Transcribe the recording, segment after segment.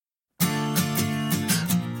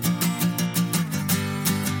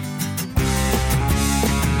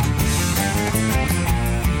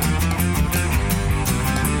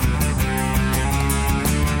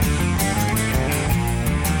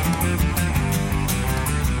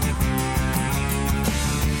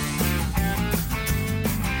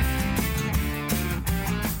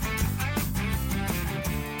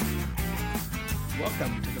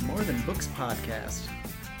Geeks podcast.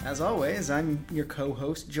 As always, I'm your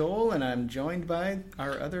co-host Joel, and I'm joined by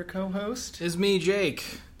our other co-host. Is me,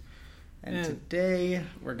 Jake. And today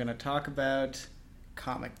we're going to talk about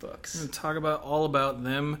comic books. We're going to talk about all about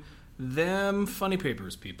them funny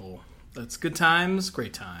papers, people. That's good times,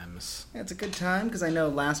 great times. Yeah, it's a good time because I know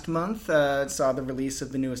last month saw the release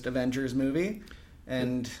of the newest Avengers movie,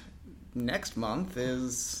 and next month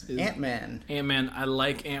is Ant-Man. Ant-Man, I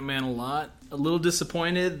like Ant-Man a lot. A little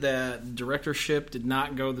disappointed that directorship did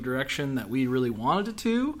not go the direction that we really wanted it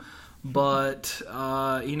to, but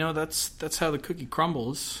that's how the cookie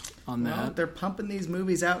crumbles on that. Well, they're pumping these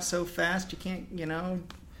movies out so fast, you can't,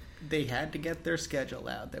 they had to get their schedule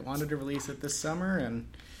out. They wanted to release it this summer, and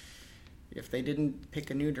if they didn't pick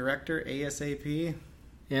a new director ASAP,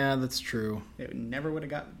 yeah, that's true. It never would have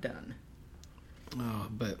got done. Oh,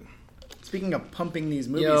 but speaking of pumping these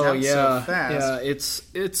movies out so fast,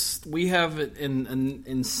 it's we have an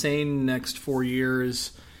insane next 4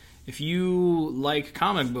 years. If you like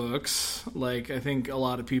comic books, like I think a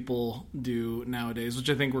lot of people do nowadays, which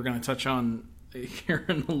I think we're going to touch on here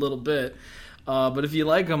in a little bit. But if you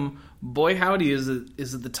like them, boy howdy, is it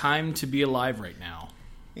the time to be alive right now?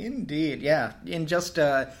 Indeed, yeah. In just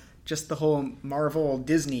the whole Marvel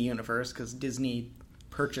Disney universe, because Disney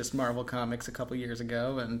purchased Marvel Comics a couple years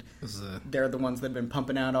ago, and they're the ones that have been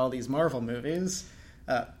pumping out all these Marvel movies.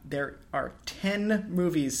 There are 10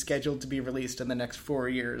 movies scheduled to be released in the next 4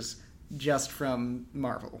 years just from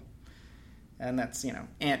Marvel. And that's,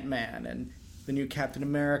 Ant-Man and the new Captain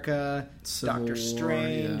America, Doctor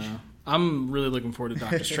Strange. Yeah. I'm really looking forward to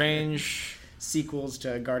Doctor Strange. Sequels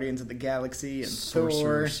to Guardians of the Galaxy and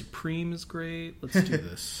Sorcerer Thor. Supreme is great. Let's do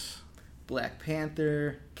this. Black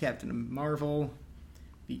Panther, Captain Marvel,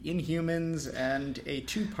 The Inhumans, and a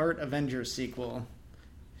 2-part Avengers sequel.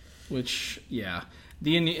 Which, yeah.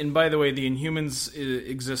 And by the way, the Inhumans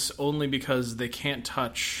exists only because they can't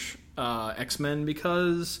touch X-Men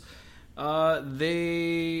because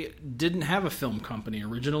they didn't have a film company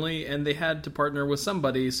originally, and they had to partner with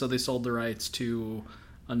somebody, so they sold the rights to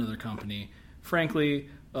another company. Frankly,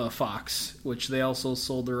 Fox, which they also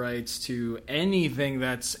sold the rights to anything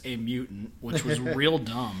that's a mutant, which was real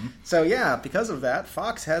dumb. So yeah, because of that,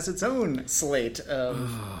 Fox has its own slate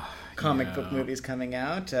of comic book movies coming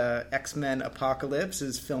out. X-Men Apocalypse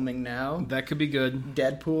is filming now. That could be good.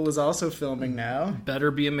 Deadpool is also filming now. Better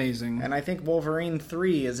be amazing. And I think Wolverine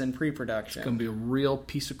 3 is in pre-production. It's going to be a real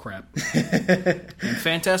piece of crap. And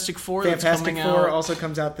Fantastic Four that's coming out. Fantastic Four also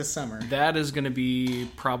comes out this summer. That is going to be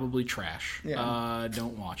probably trash. Yeah.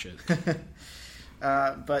 Don't watch it.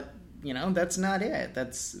 But, that's not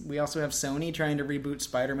it. We also have Sony trying to reboot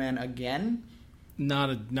Spider-Man again.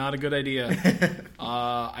 Not a good idea.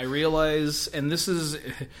 I realize, and this is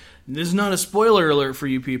not a spoiler alert for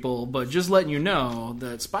you people, but just letting you know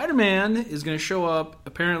that Spider-Man is going to show up,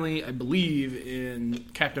 apparently, I believe, in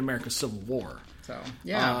Captain America: Civil War. So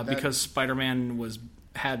yeah, because Spider-Man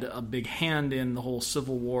had a big hand in the whole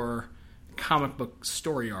Civil War comic book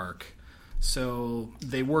story arc, so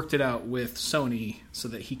they worked it out with Sony so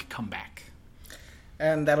that he could come back.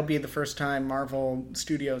 And that'll be the first time Marvel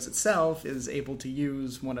Studios itself is able to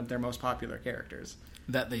use one of their most popular characters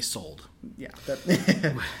That they sold. Yeah.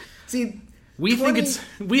 See, we think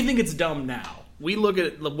it's dumb now. We look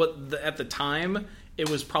at at the time it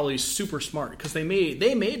was probably super smart because they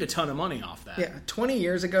made a ton of money off that. Yeah, 20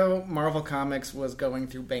 years ago, Marvel Comics was going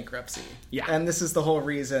through bankruptcy. Yeah, and this is the whole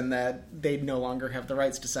reason that they no longer have the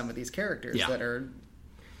rights to some of these characters that are,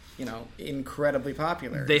 incredibly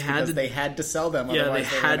popular. They had to sell them. Yeah,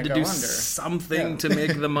 otherwise they had to do under. something to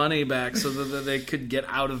make the money back so that they could get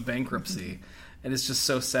out of bankruptcy. And it's just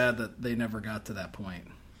so sad that they never got to that point.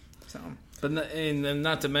 So, but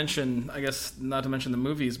not to mention the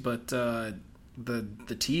movies, but the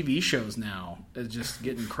TV shows now is just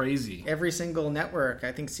getting crazy. Every single network,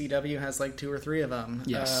 I think CW has like 2 or 3 of them.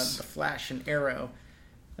 Yes, The Flash and Arrow.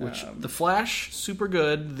 Which the Flash, super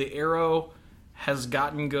good. The Arrow has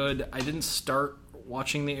gotten good. I didn't start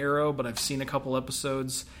watching the Arrow, but I've seen a couple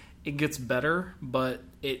episodes. It gets better, but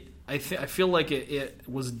I feel like it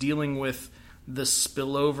was dealing with the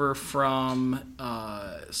spillover from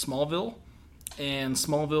Smallville, and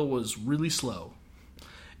Smallville was really slow.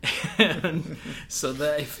 And so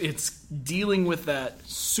that it's dealing with that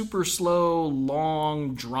super slow,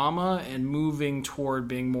 long drama and moving toward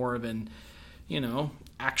being more of an,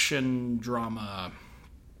 action drama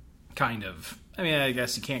kind of. I mean, I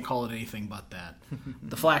guess you can't call it anything but that.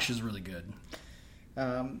 The Flash is really good.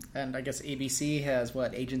 And I guess ABC has,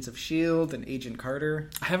 Agents of S.H.I.E.L.D. and Agent Carter.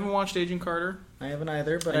 I haven't watched Agent Carter. I haven't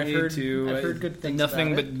either, but I've heard good things about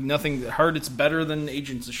it. Nothing. Heard it's better than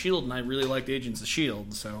Agents of S.H.I.E.L.D., and I really liked Agents of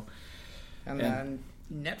S.H.I.E.L.D., so... And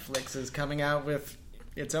then Netflix is coming out with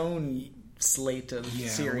its own slate of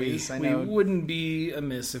series. We wouldn't be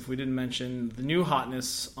amiss if we didn't mention the new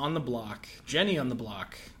hotness on the block, Jenny on the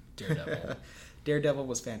block, Daredevil. Daredevil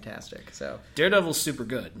was fantastic. So Daredevil's super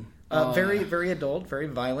good. Very, very adult, very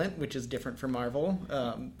violent, which is different from Marvel.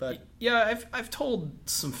 But yeah, I've told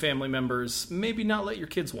some family members maybe not let your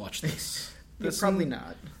kids watch this. Probably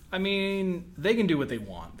not. I mean, they can do what they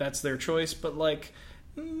want. That's their choice. But like,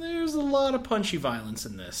 there's a lot of punchy violence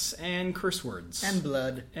in this, and curse words, and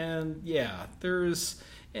blood, and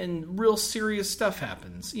and real serious stuff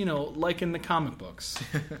happens. Like in the comic books.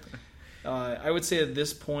 I would say at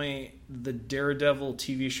this point, the Daredevil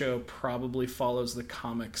TV show probably follows the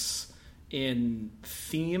comics in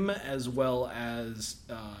theme as well as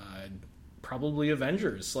probably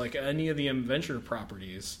Avengers, like any of the Avenger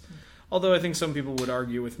properties. Although I think some people would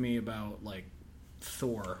argue with me about, like,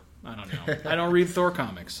 Thor. I don't know. I don't read Thor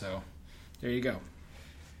comics, so there you go.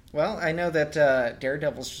 Well, I know that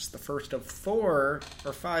Daredevil's just the first of 4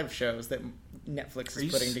 or 5 shows that Netflix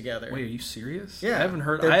is putting together. Wait, are you serious? Yeah. I haven't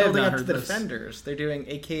heard. They're I have building not up heard to the this. Defenders. They're doing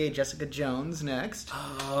AKA Jessica Jones next.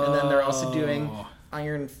 Oh. And then they're also doing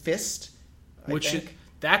Iron Fist, I think.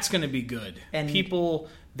 That's going to be good. And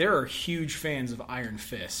there are huge fans of Iron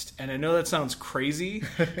Fist. And I know that sounds crazy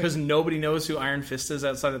because nobody knows who Iron Fist is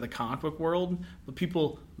outside of the comic book world, but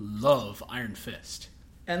people love Iron Fist.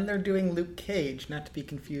 And they're doing Luke Cage, not to be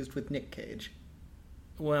confused with Nick Cage.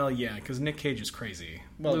 Well, yeah, because Nick Cage is crazy.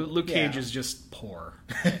 Well, Luke Cage is just poor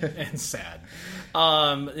and sad.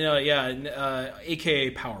 AKA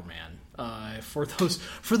Power Man. For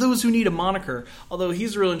those who need a moniker, although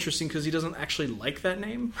he's real interesting because he doesn't actually like that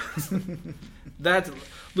name.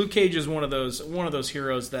 Luke Cage is one of those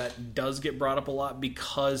heroes that does get brought up a lot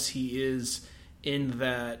because he is in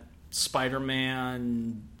that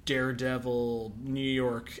Spider-Man, Daredevil, New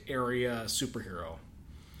York area superhero.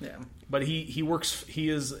 Yeah. But he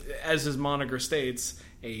is, as his moniker states,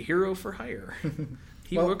 a hero for hire.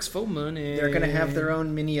 He works for money. They're going to have their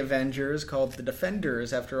own mini Avengers called the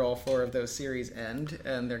Defenders after all 4 of those series end,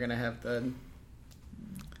 and they're going to have the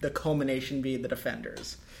culmination be the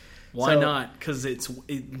Defenders. Why not? Because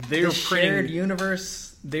they're shared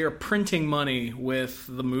universe. They are printing money with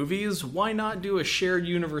the movies. Why not do a shared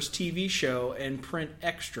universe TV show and print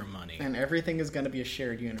extra money? And everything is going to be a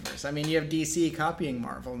shared universe. I mean, you have DC copying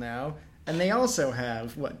Marvel now, and they also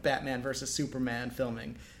have Batman vs Superman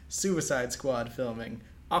filming, Suicide Squad filming.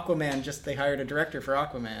 Aquaman, they hired a director for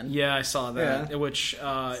Aquaman. Yeah, I saw that, which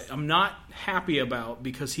I'm not happy about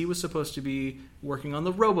because he was supposed to be working on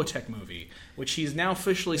the Robotech movie, which he's now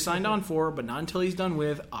officially signed on for, but not until he's done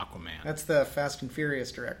with Aquaman. That's the Fast and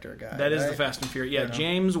Furious director guy. That is the Fast and Furious. Yeah,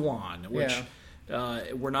 James Wan, which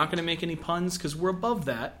we're not going to make any puns because we're above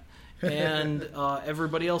that, and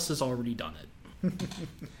everybody else has already done it.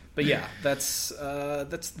 But yeah, that's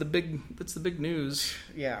the big news.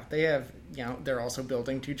 Yeah, they have, they're also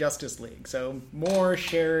building 2 Justice League, so more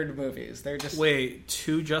shared movies. They're just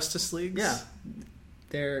 2 Justice Leagues. Yeah,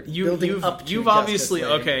 they're building up. You've obviously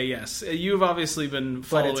yes, you've obviously been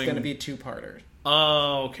following. But it's going to be 2-parter.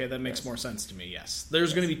 Oh, okay, that makes more sense to me. Yes,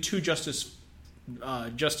 there's going to be 2 Justice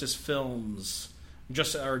films.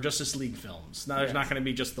 Justice League films. Now, there's not going to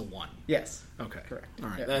be just the one. Yes. Okay. Correct. All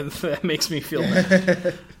right. Yeah. That makes me feel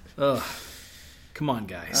better. Ugh. Come on,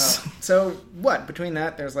 guys. So, between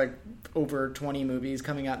that, there's over 20 movies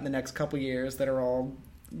coming out in the next couple years that are all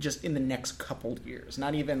just in the next couple years.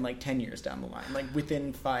 Not even 10 years down the line.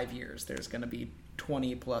 Within 5 years, there's going to be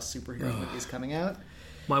 20 plus superhero movies coming out.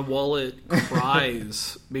 My wallet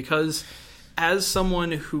cries because as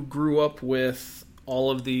someone who grew up with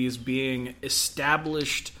all of these being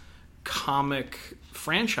established comic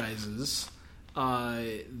franchises,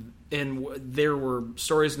 and there were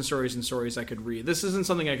stories and stories and stories I could read. This isn't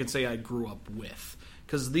something I could say I grew up with,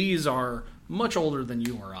 because these are much older than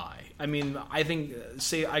you or I. I mean, I think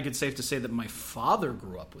I could safe to say that my father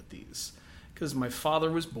grew up with these, because my father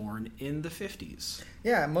was born in the 50s.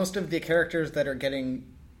 Yeah, most of the characters that are getting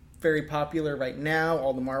very popular right now,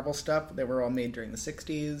 all the Marvel stuff, they were all made during the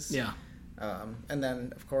 60s. Yeah. And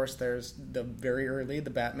then, of course, there's the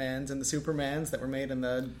Batmans and the Supermans that were made in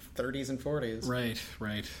the 30s and 40s. Right.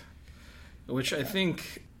 Which I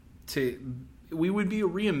think we would be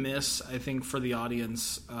remiss, I think, for the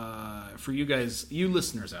audience, for you guys, you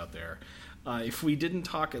listeners out there, if we didn't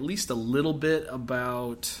talk at least a little bit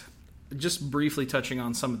about, just briefly touching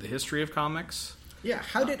on some of the history of comics. Yeah,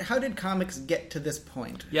 how did comics get to this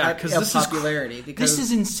point? Yeah, because this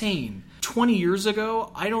is insane. 20 years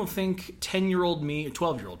ago, I don't think 10-year-old me,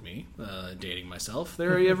 12-year-old me, dating myself,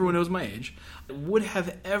 everyone knows my age, would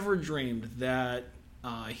have ever dreamed that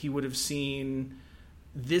he would have seen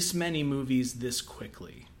this many movies this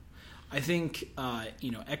quickly. I think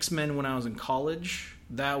X-Men when I was in college,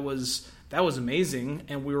 that was amazing,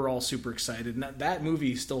 and we were all super excited. And that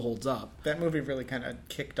movie still holds up. That movie really kind of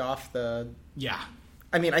kicked off the... Yeah.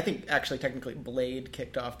 I mean, I think actually technically Blade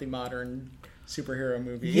kicked off the modern superhero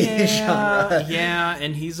movie genre. Yeah,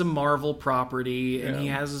 and he's a Marvel property, and he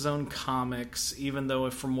has his own comics, even though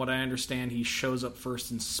from what I understand he shows up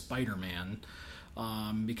first in Spider-Man.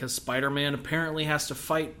 Because Spider-Man apparently has to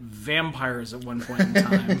fight vampires at one point in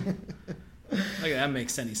time. Like, that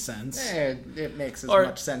makes any sense. It makes as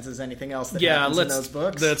much sense as anything else that happens in those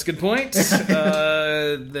books. That's a good point.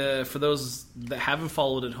 For those that haven't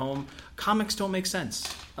followed at home, comics don't make sense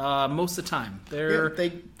most of the time.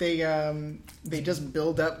 They just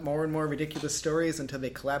build up more and more ridiculous stories until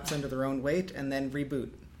they collapse under their own weight and then reboot.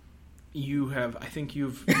 I think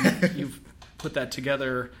you've put that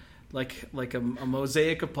together like a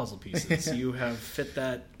mosaic of puzzle pieces. You have fit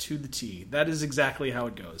that to the T. That is exactly how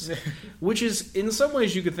it goes. Which is, in some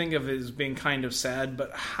ways, you could think of it as being kind of sad,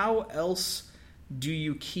 but how else do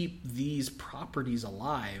you keep these properties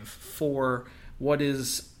alive for what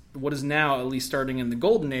is now, at least starting in the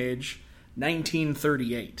Golden Age,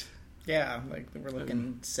 1938? Yeah, like we're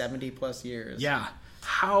looking 70 plus years. Yeah.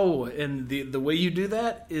 How? And the way you do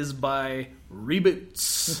that is by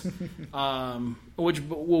reboots, which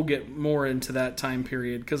we'll get more into that time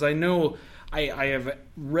period, because I know I have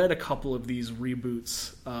read a couple of these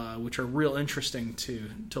reboots, which are real interesting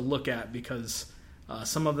to look at, because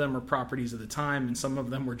some of them are properties of the time, and some of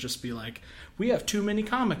them were just be like, we have too many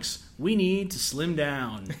comics, we need to slim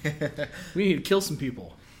down, we need to kill some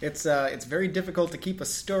people. It's very difficult to keep a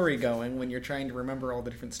story going when you're trying to remember all the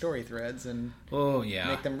different story threads and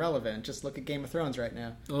make them relevant. Just look at Game of Thrones right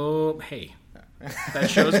now. Oh, hey. That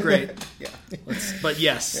show's great. Yeah.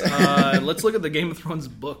 Let's look at the Game of Thrones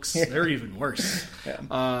books. They're even worse.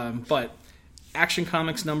 Yeah. But Action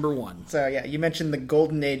Comics #1. So, you mentioned the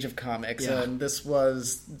Golden Age of comics, and this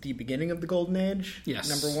was the beginning of the Golden Age? Yes.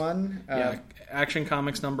 #1? Action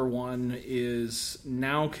Comics #1 is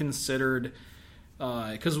now considered...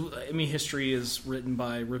 because, history is written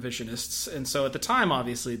by revisionists, and so at the time,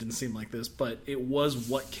 obviously, it didn't seem like this, but it was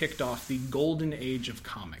what kicked off the golden age of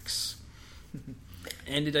comics.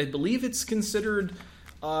 And I believe it's considered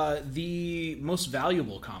the most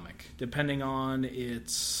valuable comic, depending on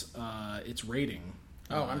its rating.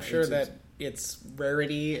 Oh, I'm sure that its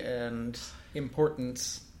rarity and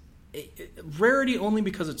importance... Rarity only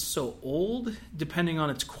because it's so old, depending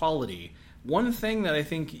on its quality. One thing that I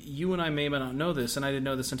think you and I may not know this, and I didn't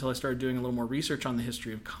know this until I started doing a little more research on the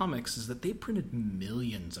history of comics, is that they printed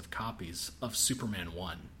millions of copies of Superman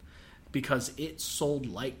 1 because it sold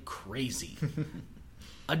like crazy.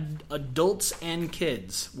 Adults and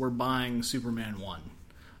kids were buying Superman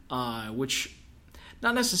 1, which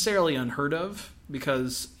not necessarily unheard of,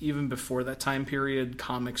 because even before that time period,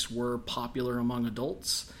 comics were popular among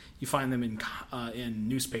adults. You find them in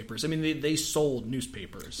newspapers. I mean, they sold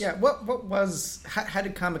newspapers. Yeah, how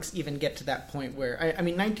did comics even get to that point where,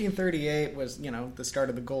 1938 was, the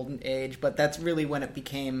start of the Golden Age, but that's really when it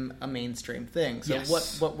became a mainstream thing. So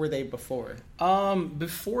yes. What were they before?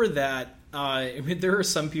 Before that, there are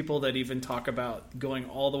some people that even talk about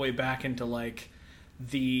going all the way back into, like,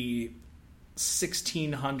 the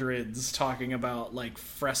 1600s, talking about, like,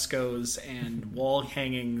 frescoes and wall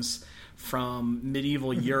hangings from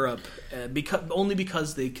medieval Europe,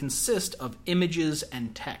 because they consist of images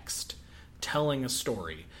and text telling a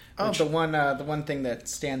story. The one thing that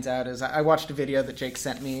stands out is I watched a video that Jake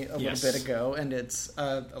sent me a little bit ago, and it's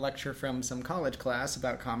a lecture from some college class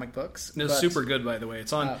about comic books. It's super good, by the way.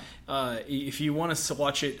 It's on. If you want to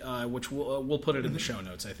watch it, which we'll put it in the show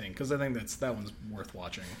notes, I think, because I think that one's worth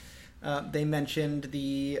watching. They mentioned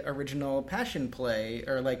the original Passion play,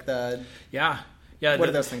 or like the Yeah, what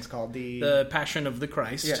are those things called? The Passion of the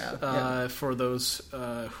Christ, for those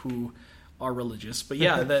who are religious. But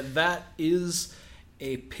that is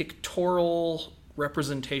a pictorial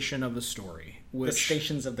representation of the story. The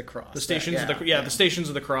Stations of the Cross. The Stations the Stations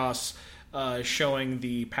of the Cross, showing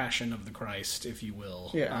the Passion of the Christ, if you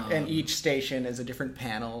will. Yeah, and each station is a different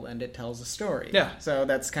panel, and it tells a story. Yeah. So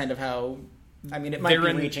that's kind of how... it might be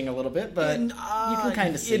reaching a little bit, but you can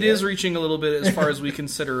kind of see it. It is reaching a little bit as far as we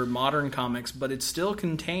consider modern comics, but it still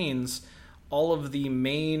contains all of the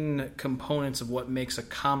main components of what makes a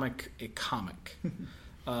comic a comic.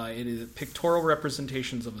 It is pictorial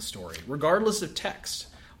representations of a story, regardless of text.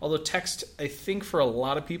 Although text, I think for a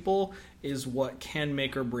lot of people, is what can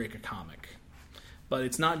make or break a comic. But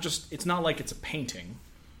it's not like it's a painting,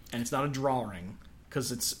 and it's not a drawing.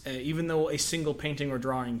 Because it's even though a single painting or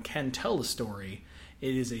drawing can tell a story,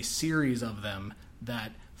 It is a series of them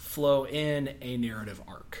that flow in a narrative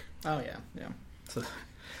arc. Oh, yeah, yeah. So,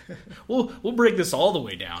 we'll break this all the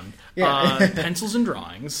way down. Yeah. Pencils and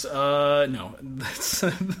drawings. No, that's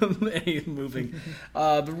moving.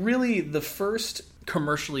 But really, the first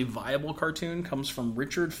commercially viable cartoon comes from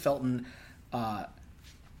Richard Felton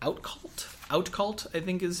Outcalt, I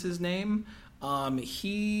think is his name.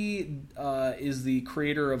 He is the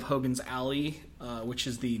creator of Hogan's Alley, which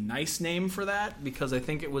is the nice name for that, because I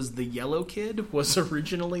think it was the Yellow Kid was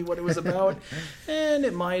originally what it was about, and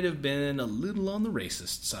it might have been a little on the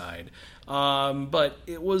racist side. But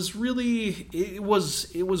it was really, it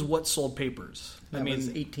was what sold papers. That was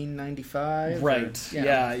 1895? Right,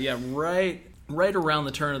 yeah, right around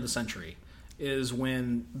the turn of the century is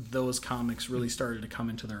when those comics really started to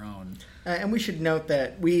come into their own. And we should note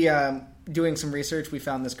that we, doing some research, we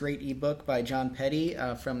found this great ebook by John Petty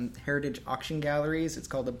from Heritage Auction Galleries. It's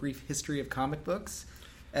called A Brief History of Comic Books.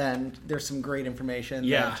 And there's some great information.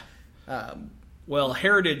 Yeah. Well,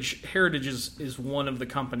 Heritage is one of the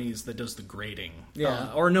companies that does the grading.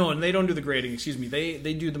 Yeah. And they don't do the grading, excuse me.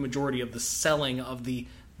 They do the majority of the selling of the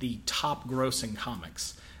top grossing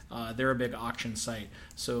comics. They're a big auction site.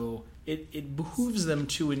 So it behooves them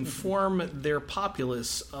to inform their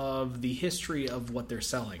populace of the history of what they're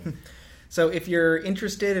selling. So if you're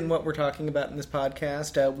interested in what we're talking about in this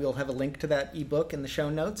podcast, we'll have a link to that ebook in the show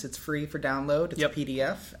notes. It's free for download. It's a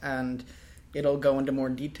PDF, and it'll go into more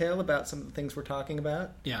detail about some of the things we're talking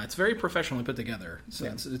about. Yeah, it's very professionally put together, so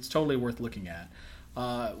it's totally worth looking at.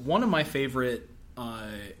 One of my favorite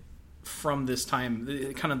from this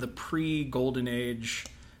time, kind of the pre-Golden Age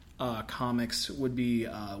comics, would be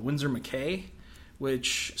Winsor McCay,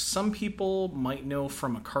 which some people might know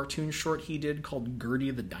from a cartoon short he did called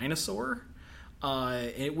Gertie the Dinosaur.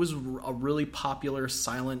 It was a really popular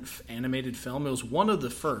silent animated film. It was one of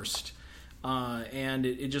the first, and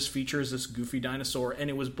it just features this goofy dinosaur, and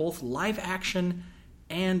it was both live action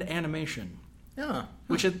and animation. Yeah.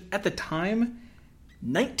 Which at the time,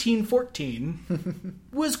 1914,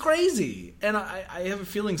 was crazy. And I have a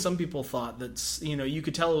feeling some people thought that, you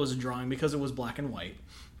could tell it was a drawing because it was black and white.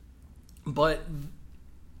 But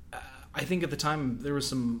I think at the time there was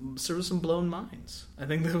some blown minds. I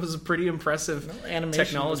think that was a pretty impressive animation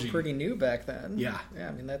technology. Was pretty new back then. Yeah. Yeah,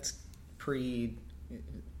 I mean that's pre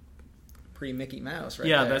Mickey Mouse, right?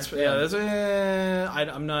 Yeah, there.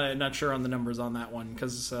 I'm not sure on the numbers on that one,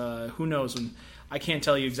 because who knows when. I can't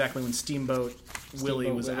tell you exactly when Steamboat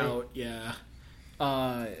Willie was out. Yeah.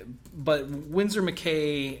 But Winsor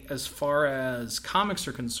McCay, as far as comics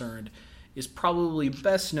are concerned, is probably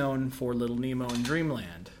best known for Little Nemo and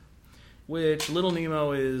Dreamland, which Little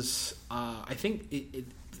Nemo is, I think,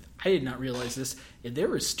 I did not realize this,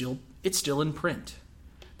 it's still in print.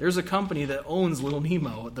 There's a company that owns Little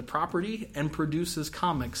Nemo, the property, and produces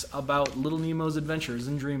comics about Little Nemo's adventures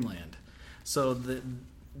in Dreamland. So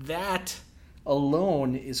that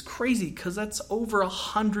alone is crazy, because that's over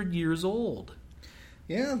 100 years old.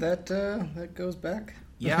 Yeah, that goes back.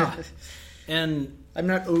 Yeah. And I'm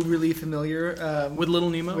not overly familiar with Little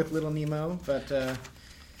Nemo. But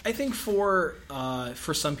I think for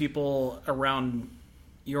some people around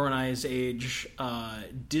your and I's age,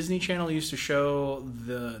 Disney Channel used to show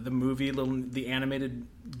the movie, the animated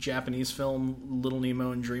Japanese film Little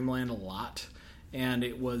Nemo and Dreamland a lot. And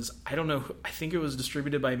it was, I don't know, I think it was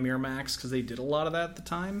distributed by Miramax, because they did a lot of that at the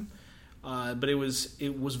time. But it was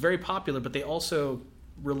very popular. But they also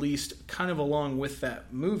released, kind of along with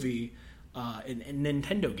that movie, a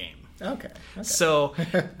Nintendo game. Okay. So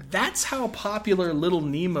that's how popular Little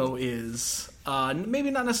Nemo is.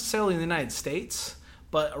 Maybe not necessarily in the United States,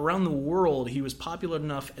 but around the world, he was popular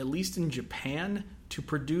enough, at least in Japan, to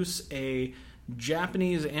produce a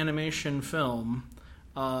Japanese animation film,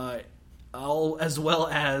 as well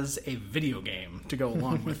as a video game to go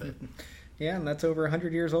along with it. Yeah, and that's over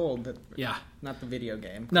 100 years old. Yeah. Not the video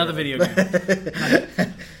game. Not the video game.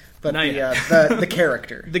 But the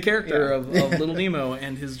character. The character of Little Nemo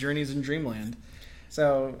and his journeys in Dreamland.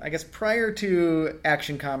 So, I guess prior to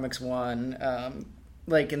Action Comics 1,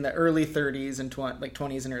 like in the early 30s and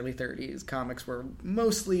 20s and early 30s, comics were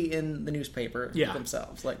mostly in the newspaper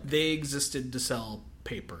themselves. Like they existed to sell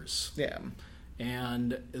papers. Yeah.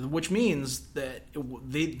 And which means that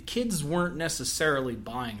the kids weren't necessarily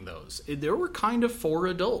buying those. They were kind of for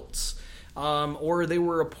adults. Or they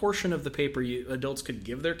were a portion of the paper adults could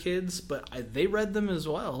give their kids, but they read them as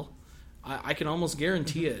well. I can almost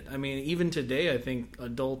guarantee it. I mean, even today, I think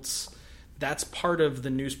adults, that's part of the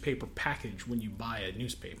newspaper package when you buy a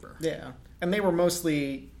newspaper. Yeah. And they were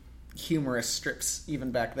mostly humorous strips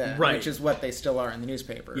even back then, right? Which is what they still are in the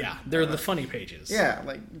newspaper. Yeah, they're the funny pages. Yeah,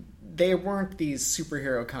 like they weren't these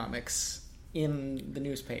superhero comics in the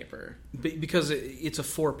newspaper because it's a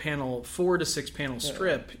 4 to 6 panel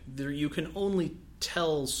strip. There, you can only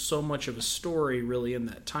tell so much of a story really in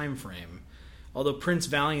that time frame. Although Prince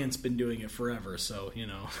Valiant's been doing it forever, so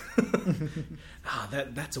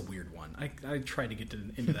that's a weird one. I tried to get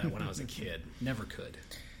into that when I was a kid, never could.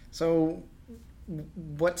 So,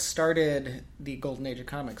 what started the golden age of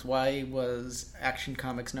comics? Why was Action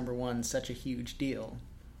Comics #1 such a huge deal?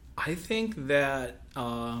 I think that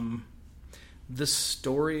the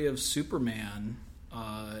story of Superman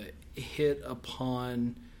hit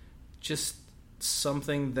upon just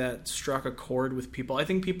something that struck a chord with people. I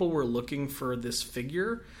think people were looking for this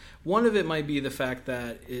figure. One of it might be the fact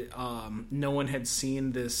that no one had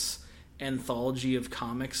seen this anthology of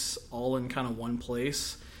comics all in kind of one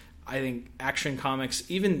place. I think Action Comics,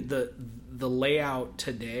 even the layout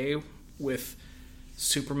today with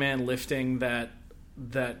Superman lifting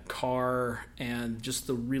that car and just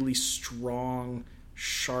the really strong,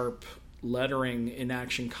 sharp lettering in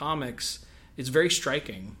Action Comics, it's very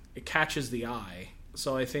striking. It catches the eye.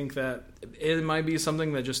 So I think that it might be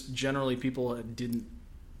something that just generally people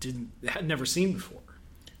had never seen before.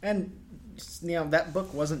 And that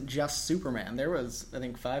book wasn't just Superman. There was, I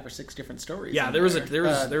think, 5 or 6 different stories. Yeah, there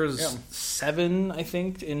was 7, I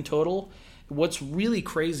think, in total. What's really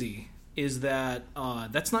crazy is that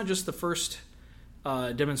that's not just the first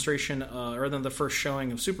demonstration or then the first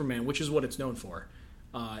showing of Superman, which is what it's known for.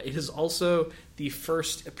 It is also the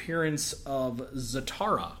first appearance of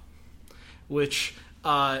Zatara, which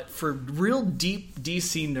for real deep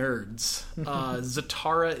DC nerds,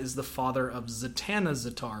 Zatara is the father of Zatanna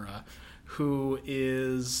Zatara, who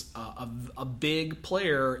is a big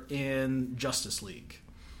player in Justice League.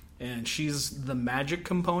 And she's the magic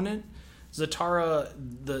component. Zatara,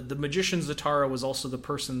 the magician Zatara, was also the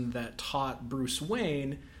person that taught Bruce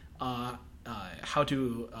Wayne how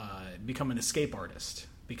to become an escape artist,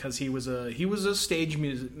 because he was a stage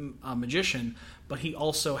magician, but he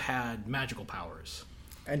also had magical powers.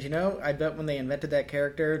 And I bet when they invented that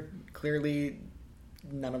character, clearly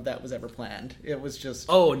none of that was ever planned. It was just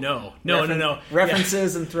no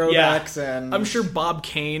references and throwbacks, and I'm sure Bob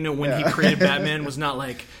Kane, when he created Batman, was not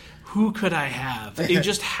like, who could I have? It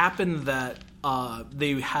just happened that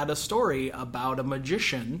they had a story about a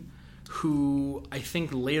magician who, I think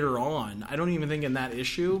later on, I don't even think in that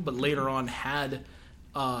issue, but later on had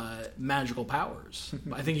magical powers.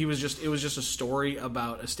 I think it was just a story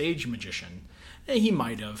about a stage magician. He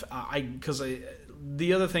might have, because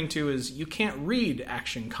the other thing too is you can't read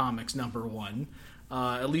Action Comics #1,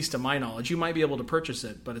 at least to my knowledge. You might be able to purchase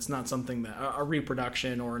it, but it's not something that a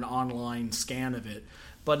reproduction or an online scan of it.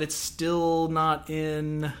 But it's still not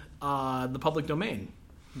in the public domain,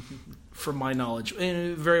 from my knowledge.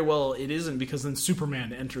 And very well it isn't, because then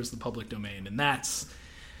Superman enters the public domain, and that's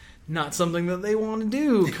not something that they want to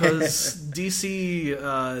do, because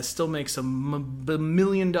DC still makes $1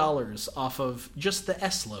 million off of just the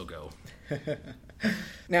S logo.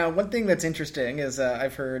 Now, one thing that's interesting is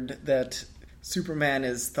I've heard that Superman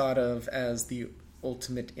is thought of as the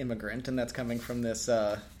ultimate immigrant, and that's coming from this...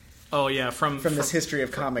 from this history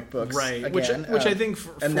of comic books, right? Again. Which I think,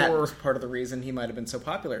 and that was part of the reason he might have been so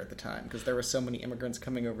popular at the time, because there were so many immigrants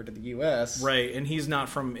coming over to the U.S. Right, and he's not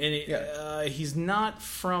from he's not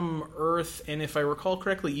from Earth, and if I recall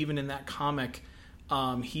correctly, even in that comic,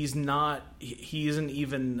 he isn't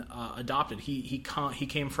even adopted. He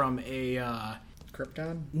came from a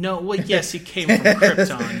Krypton. No, well, yes, he came from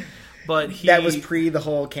Krypton. But that was pre the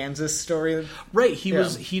whole Kansas story, right?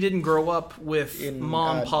 He didn't grow up with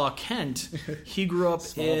Mom, Pa Kent. He grew up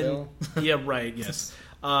in yes.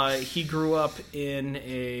 He grew up in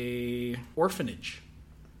a orphanage,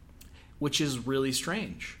 which is really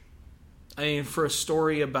strange. I mean, for a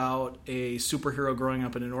story about a superhero growing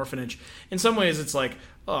up in an orphanage, in some ways it's like,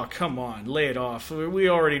 oh, come on, lay it off. We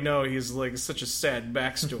already know he's like such a sad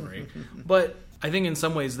backstory, but I think in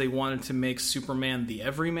some ways they wanted to make Superman the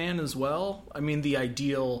everyman as well. I mean, the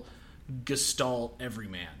ideal Gestalt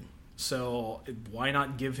everyman. So why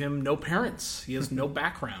not give him no parents? He has no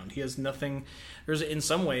background. He has nothing. In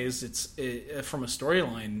some ways, from a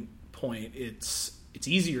storyline point, it's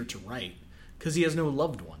easier to write because he has no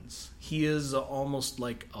loved ones. He is almost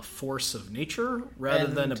like a force of nature rather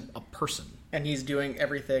than a person. And he's doing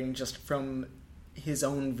everything just from his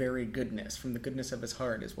own very goodness, from the goodness of his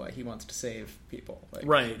heart, is why he wants to save people. Like,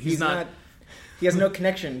 right. He has no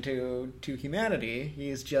connection to humanity.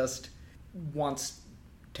 He's just wants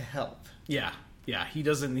to help. Yeah. Yeah, he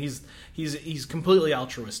doesn't. He's completely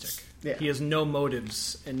altruistic. Yeah. He has no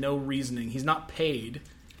motives and no reasoning. He's not paid.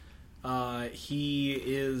 He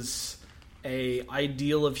is a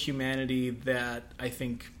ideal of humanity that I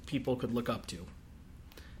think people could look up to.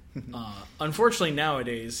 Unfortunately,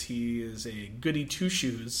 nowadays he is a goody two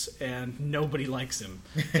shoes, and nobody likes him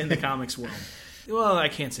in the comics world. Well, I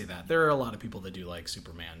can't say that. There are a lot of people that do like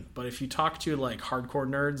Superman, but if you talk to like hardcore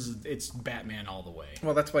nerds, it's Batman all the way.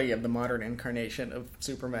 Well, that's why you have the modern incarnation of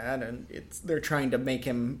Superman, and they're trying to make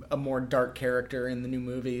him a more dark character in the new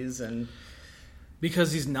movies, and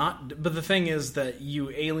because he's not. But the thing is that you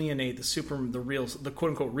alienate the quote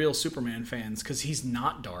unquote real Superman fans because he's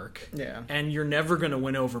not dark. Yeah, and you're never going to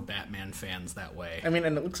win over Batman fans that way. I mean,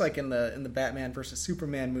 and it looks like in the Batman versus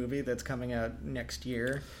Superman movie that's coming out next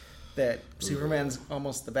year, that Superman's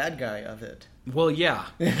almost the bad guy of it. Well, yeah,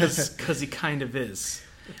 because he kind of is.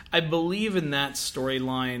 I believe in that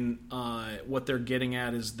storyline, what they're getting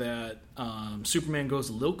at is that Superman goes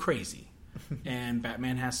a little crazy, and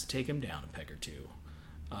Batman has to take him down a peg or two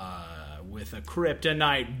with a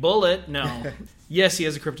kryptonite bullet. No. Yes, he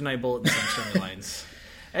has a kryptonite bullet in some storylines.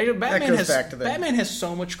 Batman has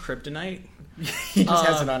so much kryptonite. He just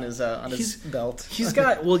has it on his belt. He's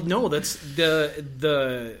got... Well, no, that's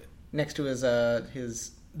the next to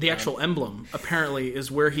his the actual emblem, apparently, is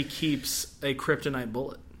where he keeps a kryptonite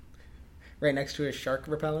bullet. Right next to his shark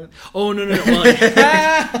repellent? Oh, no.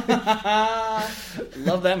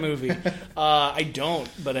 Love that movie. I don't,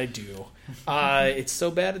 but I do. It's so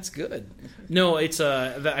bad it's good. No, it's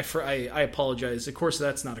I apologize. Of course,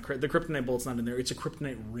 that's not the kryptonite bullet's not in there. It's a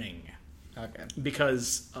kryptonite ring. Okay.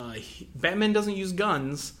 Because Batman doesn't use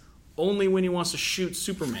guns only when he wants to shoot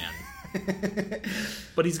Superman.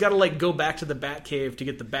 But he's got to go back to the Batcave to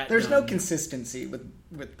get the bat. There's gun. no consistency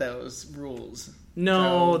with those rules.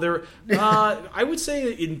 No, there. I would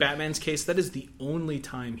say in Batman's case, that is the only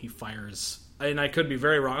time he fires. And I could be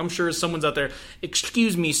very wrong. I'm sure someone's out there.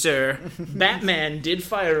 Excuse me, sir. Batman did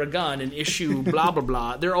fire a gun and issue blah blah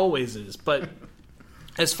blah. There always is, but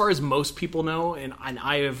as far as most people know, and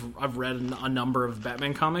I've read a number of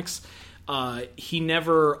Batman comics. He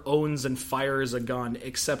never owns and fires a gun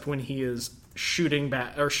except when he is shooting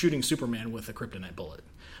Superman with a kryptonite bullet.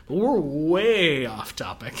 But we're way off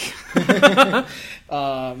topic.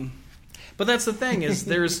 But that's the thing is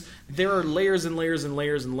there are layers and layers and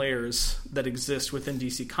layers and layers that exist within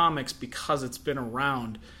DC Comics because it's been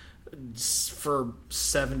around for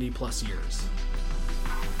 70 plus years.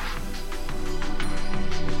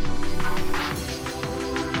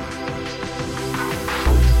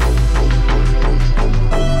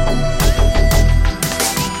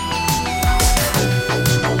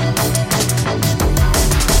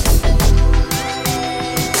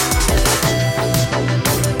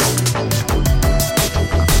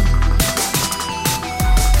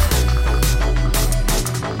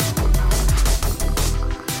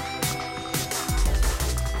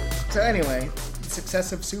 So anyway, the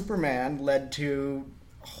success of Superman led to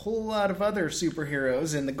a whole lot of other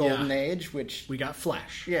superheroes in the Golden Age, which... We got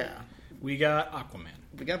Flash. Yeah. We got Aquaman.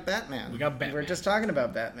 We got Batman. We were just talking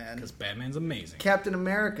about Batman. Because Batman's amazing. Captain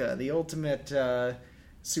America, the ultimate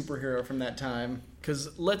superhero from that time.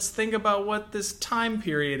 Because let's think about what this time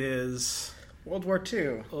period is. World War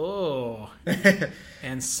II. Oh.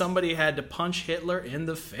 And somebody had to punch Hitler in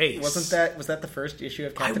the face. Was that the first issue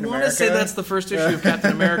of Captain America? I want to say that's the first issue of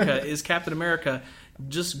Captain America, is Captain America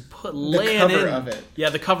just the cover of it. Yeah,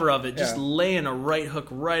 the cover of it. Just laying a right hook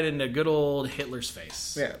right into good old Hitler's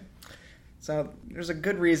face. Yeah. So there's a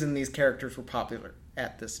good reason these characters were popular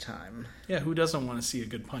at this time. Yeah, who doesn't want to see a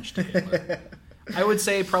good punch to Hitler? I would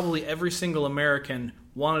say probably every single American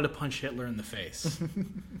wanted to punch Hitler in the face.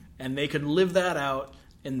 And they could live that out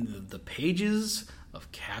in the pages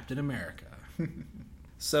of Captain America.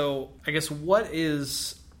 So, I guess what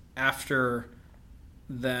is after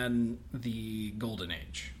then the Golden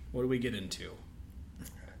Age? What do we get into?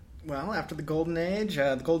 Well, after the Golden Age,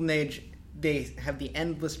 they have the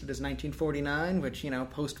end listed as 1949, which,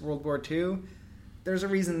 post-World War II. There's a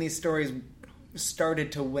reason these stories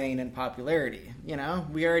started to wane in popularity.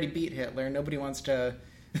 We already beat Hitler. Nobody wants to...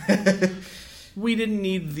 We didn't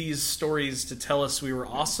need these stories to tell us we were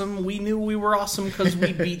awesome. We knew we were awesome because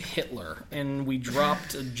we beat Hitler. And we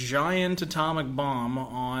dropped a giant atomic bomb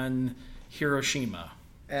on Hiroshima.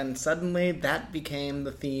 And suddenly that became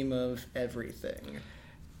the theme of everything.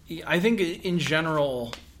 I think in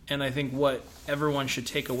general... And I think what everyone should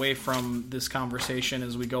take away from this conversation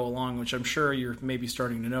as we go along, which I'm sure you're maybe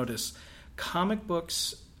starting to notice, comic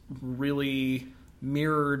books really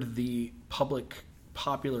mirrored the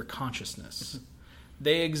popular consciousness.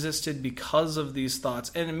 they existed because of these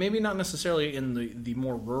thoughts, and maybe not necessarily in the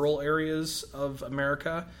more rural areas of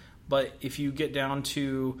America, but if you get down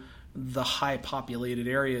to the high populated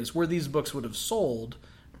areas where these books would have sold,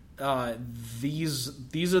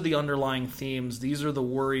 these are the underlying themes. These are the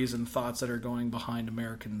worries and thoughts that are going behind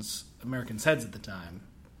Americans' heads at the time.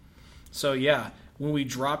 So yeah, when we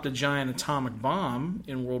dropped a giant atomic bomb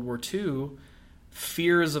in World War II,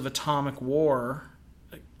 fears of atomic war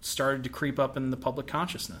started to creep up in the public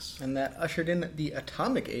consciousness. And that ushered in the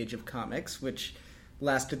atomic age of comics, which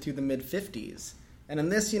lasted through the mid-50s. And in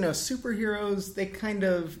this, superheroes, they kind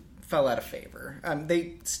of fell out of favor.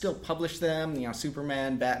 They still published them,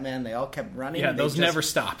 Superman, Batman, they all kept running. Yeah, those never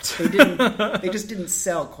stopped. They just didn't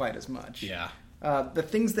sell quite as much. Yeah. The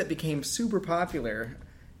things that became super popular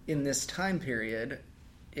in this time period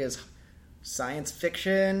is science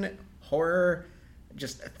fiction, horror,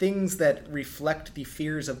 just things that reflect the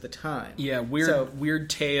fears of the time. Yeah, weird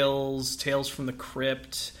tales from the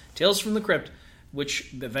crypt,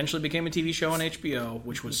 which eventually became a TV show on HBO,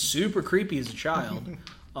 which was super creepy as a child.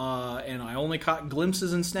 And I only caught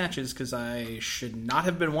glimpses and snatches because I should not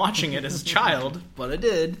have been watching it as a child, but I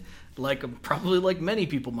did. Probably like many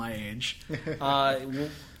people my age,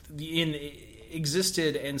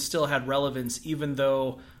 existed and still had relevance, even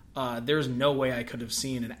though there's no way I could have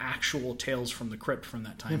seen an actual Tales from the Crypt from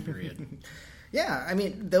that time period. Yeah, I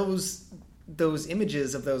mean those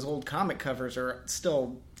images of those old comic covers are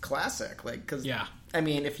still classic. I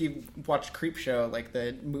mean, if you watch Creepshow, like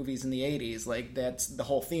the movies in the 80s, that's the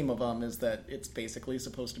whole theme of them is that it's basically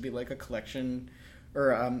supposed to be like a collection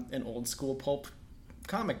or an old school pulp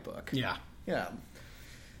comic book. Yeah. Yeah.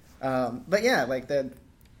 But yeah,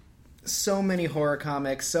 so many horror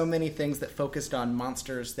comics, so many things that focused on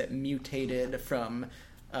monsters that mutated from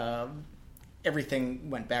everything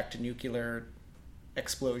went back to nuclear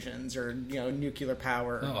explosions or nuclear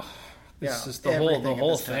power. Oh. This is the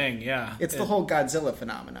whole thing, yeah. It's the whole Godzilla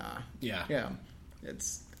phenomena. Yeah. Yeah.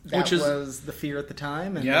 Was the fear at the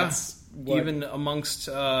time, and that's even amongst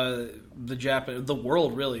the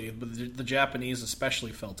world, really, but the Japanese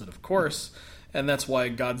especially felt it, of course, and that's why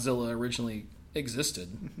Godzilla originally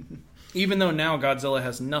existed. Even though now Godzilla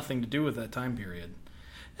has nothing to do with that time period.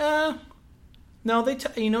 No,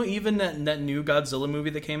 even that new Godzilla movie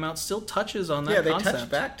that came out still touches on that concept. Yeah, they touch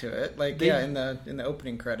back to it. In the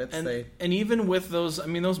opening credits. And even with those,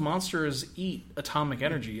 those monsters eat atomic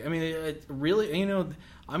energy. It really, I'm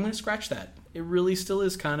going to scratch that. It really still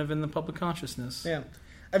is kind of in the public consciousness. Yeah.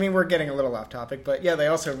 We're getting a little off topic, but yeah, they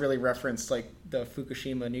also really referenced the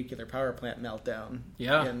Fukushima nuclear power plant meltdown.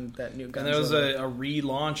 Yeah, in that new Godzilla. And there was a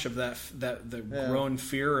relaunch of the growing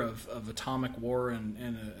fear of atomic war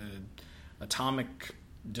and atomic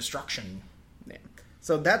destruction. Yeah.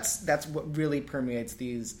 So that's what really permeates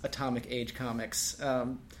these atomic age comics.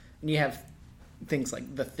 And you have things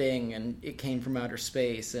like The Thing and It Came from Outer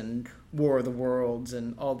Space and War of the Worlds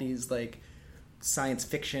and all these science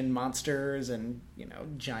fiction monsters and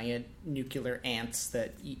giant nuclear ants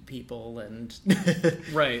that eat people and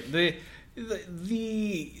right. The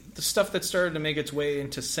stuff that started to make its way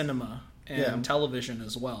into cinema and television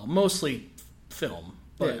as well, mostly film.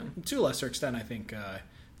 But to a lesser extent, I think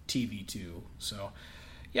TV too. So,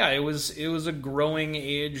 yeah, it was a growing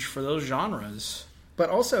age for those genres.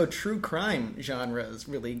 But also, true crime genres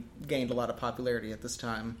really gained a lot of popularity at this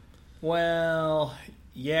time. Well,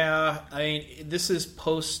 yeah, this is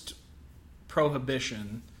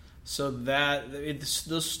post-Prohibition, so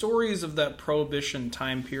the stories of that Prohibition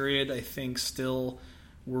time period, I think, still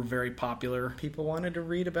were very popular. People wanted to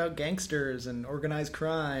read about gangsters and organized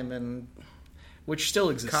crime and. Which still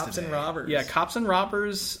exists Cops today. and Robbers. Yeah, Cops and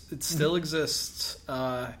Robbers, it still exists.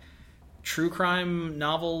 True crime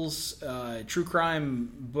novels, true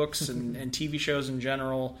crime books and TV shows in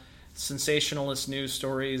general, sensationalist news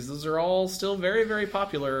stories, those are all still very, very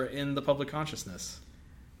popular in the public consciousness.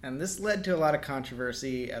 And this led to a lot of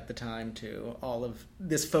controversy at the time, too. All of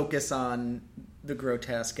this focus on the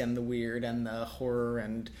grotesque and the weird and the horror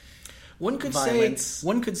and violence.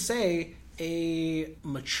 One could say a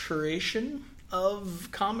maturation of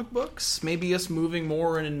comic books, maybe us moving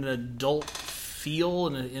more in an adult feel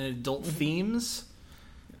and in adult themes.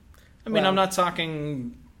 I'm not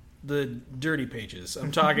talking the dirty pages.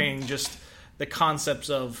 I'm talking just the concepts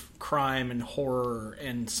of crime and horror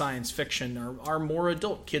and science fiction are more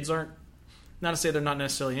adult. Kids aren't, not to say they're not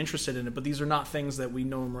necessarily interested in it, but these are not things that we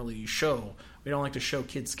normally show. We don't like to show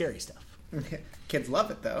kids scary stuff. Kids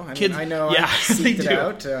love it, though. I know. Yeah, they do.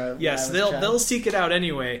 Out. Yes, they'll seek it out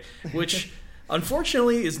anyway, which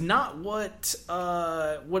unfortunately is not what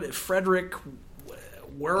Frederick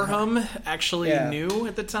Wareham actually knew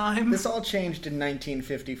at the time. This all changed in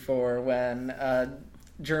 1954 when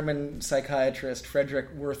German psychiatrist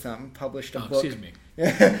Frederick Wertham published a book. Excuse me.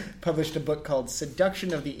 Published a book called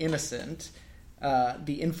 "Seduction of the Innocent: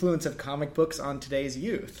 The Influence of Comic Books on Today's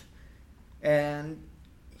Youth," and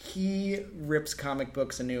he rips comic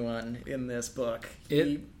books a new one in this book.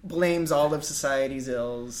 He blames all of society's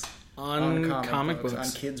ills on comic books, on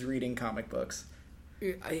kids reading comic books.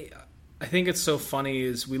 I think it's so funny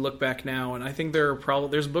as we look back now, and I think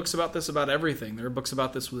there's books about this about everything. There are books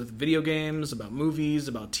about this with video games, about movies,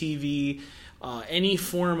 about TV. Any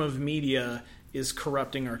form of media is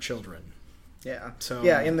corrupting our children. Yeah. So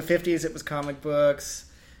in the 50s it was comic books.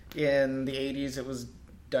 In the 80s it was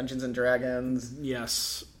Dungeons and Dragons.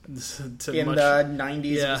 Yes. In the 90s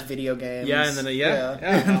it was video games. Yeah, and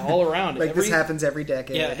then all around. This happens every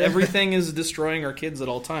decade. Yeah, everything is destroying our kids at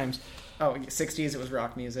all times. Oh, 60s it was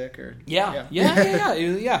rock music, or yeah.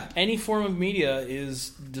 Any form of media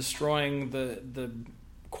is destroying the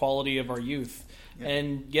quality of our youth,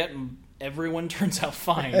 and yet everyone turns out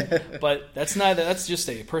fine. But that's just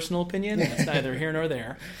a personal opinion. That's neither here nor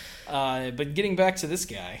there. But getting back to this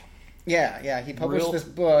guy, he published this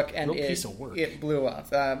book, and piece of work. It blew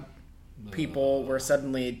up. People were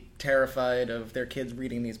suddenly terrified of their kids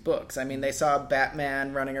reading these books. I mean, they saw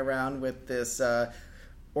Batman running around with this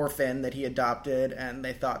orphan that he adopted, and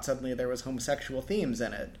they thought suddenly there was homosexual themes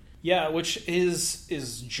in it. Yeah, which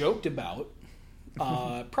is joked about.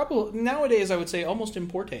 Probably nowadays, I would say almost in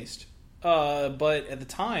poor taste. But at the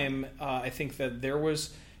time, I think that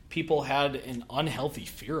people had an unhealthy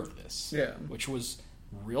fear of this. Yeah, which was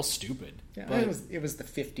real stupid. Yeah, but it was the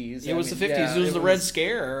 50s. It was the 50s. It was the Red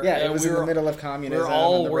Scare. Yeah, it was in the middle of communism. We were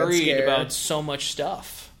all worried about so much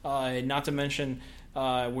stuff. Not to mention, we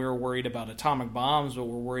were worried about atomic bombs, but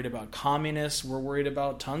we're worried about communists. We're worried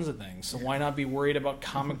about tons of things. So why not be worried about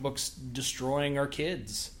comic books destroying our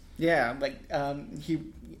kids? Yeah,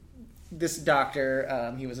 this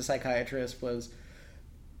doctor, he was a psychiatrist, was,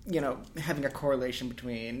 having a correlation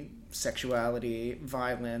between sexuality,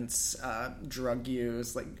 violence, drug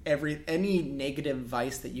use, any negative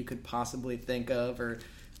vice that you could possibly think of, or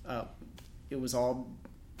it was all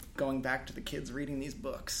going back to the kids reading these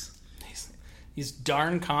books. These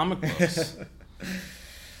darn comic books.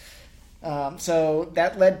 So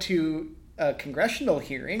that led to a congressional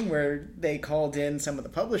hearing where they called in some of the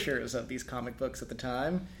publishers of these comic books at the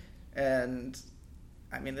time, and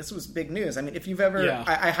I mean, this was big news. I mean, if you've ever... Yeah.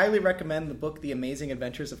 I highly recommend the book The Amazing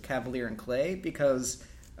Adventures of Cavalier and Clay, because,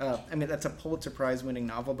 that's a Pulitzer Prize-winning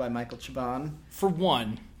novel by Michael Chabon. For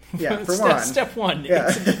one. Yeah, for one. Step one.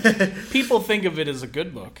 Yeah. People think of it as a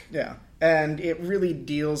good book. Yeah. And it really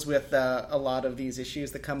deals with a lot of these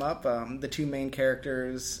issues that come up. The two main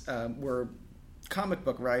characters were comic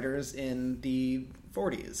book writers in the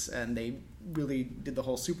 40s, and they really did the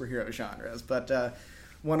whole superhero genres. But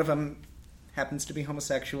one of them happens to be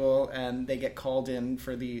homosexual, and they get called in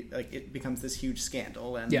for it becomes this huge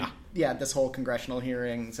scandal, and this whole congressional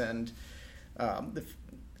hearings, and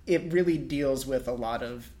it really deals with a lot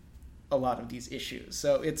of these issues.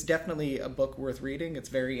 So it's definitely a book worth reading. It's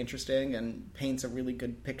very interesting and paints a really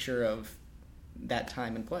good picture of that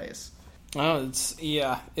time and place. Oh,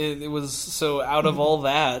 it was so out of all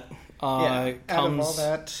that. Out of all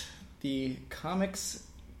that, the Comics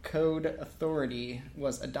Code Authority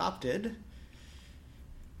was adopted.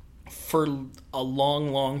 For a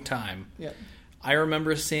long, long time. Yeah. I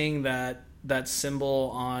remember seeing that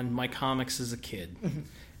symbol on my comics as a kid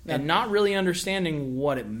and not really understanding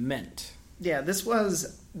what it meant. Yeah, this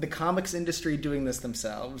was the comics industry doing this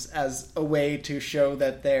themselves as a way to show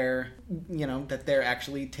that they're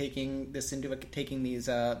actually taking these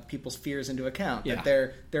people's fears into account. Yeah.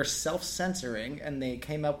 That they're self-censoring, and they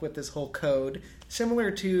came up with this whole code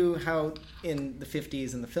similar to how in the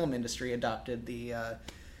 50s in the film industry adopted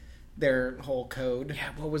their whole code. Yeah,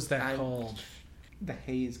 what was that called? The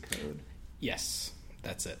Hays Code. Yes,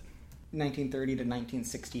 that's it. 1930 to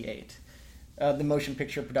 1968. The Motion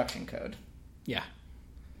Picture Production Code. Yeah.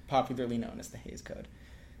 Popularly known as the Hays Code.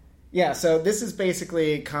 Yeah, so this is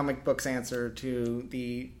basically comic books' answer to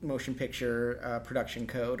the Motion Picture Production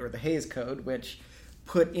Code, or the Hays Code, which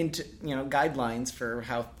put into guidelines for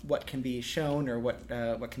what can be shown or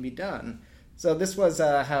what can be done. So this was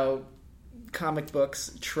how comic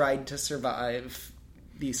books tried to survive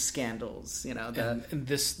these scandals, and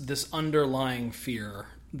this underlying fear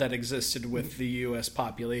that existed with the U.S.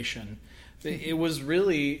 population. It was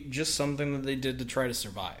really just something that they did to try to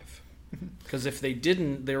survive. Because if they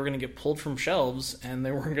didn't, they were going to get pulled from shelves, and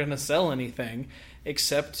they weren't going to sell anything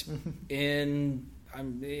except in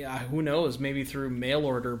who knows, maybe through mail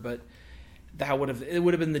order. But it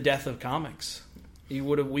would have been the death of comics. We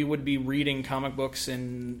would be reading comic books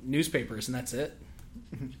in newspapers, and that's it.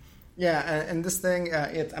 Yeah, and this thing,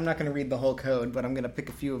 I'm not going to read the whole code, but I'm going to pick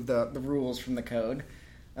a few of the rules from the code.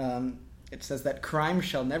 It says that crime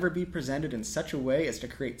shall never be presented in such a way as to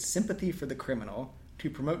create sympathy for the criminal, to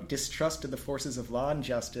promote distrust of the forces of law and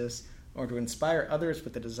justice, or to inspire others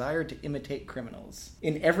with the desire to imitate criminals.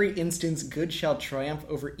 In every instance, good shall triumph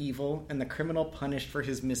over evil, and the criminal punished for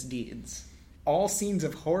his misdeeds. All scenes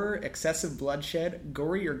of horror, excessive bloodshed,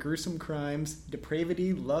 gory or gruesome crimes,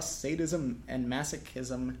 depravity, lust, sadism, and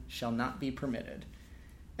masochism shall not be permitted.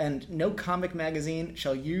 And no comic magazine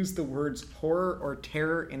shall use the words horror or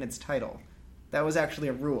terror in its title. That was actually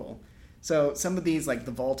a rule. So some of these, like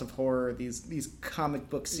the Vault of Horror, these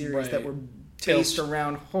comic book series that were based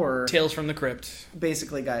around horror, Tales from the Crypt,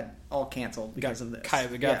 basically got all canceled because of this.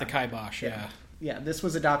 The kibosh, yeah. Yeah, this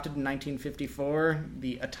was adopted in 1954.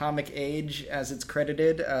 The Atomic Age, as it's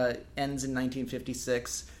credited, ends in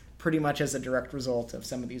 1956, pretty much as a direct result of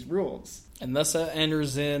some of these rules. And thus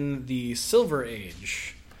enters in the Silver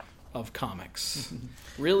Age of comics.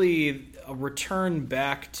 Really a return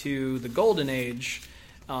back to the Golden Age.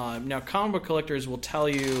 Now, comic book collectors will tell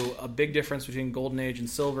you a big difference between Golden Age and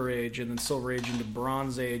Silver Age, and then Silver Age into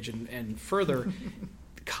Bronze Age, and further.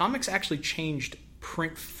 Comics actually changed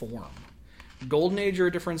print form. Golden Age are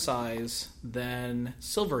a different size than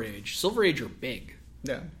Silver Age. Silver Age are big,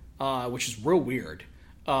 which is real weird.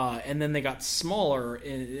 And then they got smaller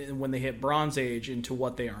when they hit Bronze Age into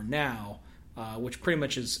what they are now, which pretty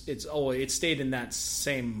much it stayed in that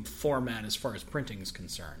same format as far as printing is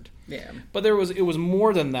concerned. Yeah, but it was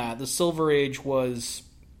more than that. The Silver Age was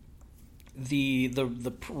the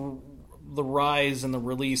rise and the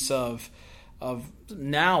release of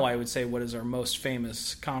now, I would say, what is our most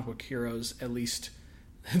famous comic book heroes, at least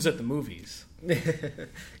it's at the movies.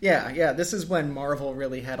 Yeah. This is when Marvel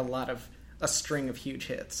really had a string of huge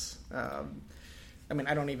hits. I mean,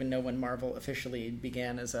 I don't even know when Marvel officially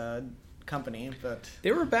began as a company, but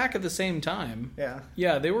they were back at the same time.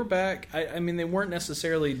 Yeah, they were back. I mean, they weren't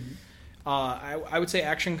necessarily. I would say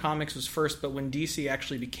Action Comics was first, but when DC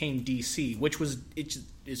actually became DC, which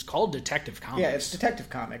it's called Detective Comics. Yeah, it's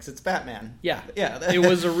Detective Comics. It's Batman. Yeah. It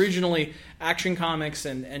was originally Action Comics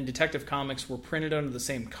and Detective Comics were printed under the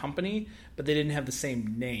same company, but they didn't have the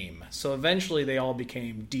same name. So eventually they all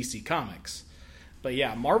became DC Comics. But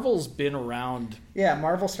yeah, Marvel's been around. Yeah,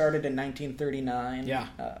 Marvel started in 1939.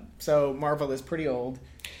 Yeah. So Marvel is pretty old.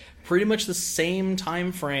 Pretty much the same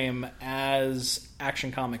time frame as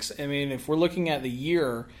Action Comics. I mean, if we're looking at the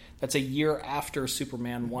year, that's a year after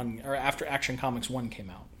Superman 1, or after Action Comics 1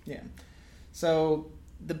 came out. Yeah. So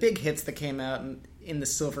the big hits that came out in the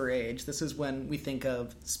Silver Age, this is when we think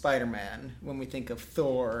of Spider-Man, when we think of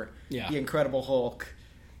Thor, the Incredible Hulk,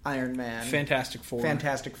 Iron Man, Fantastic Four.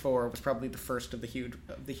 Fantastic Four was probably the first of the huge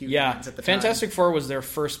ones at the time. Fantastic Four was their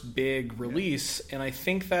first big release, and I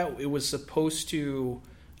think that it was supposed to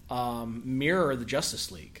mirror the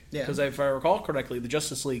Justice League. Because if I recall correctly, the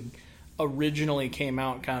Justice League originally came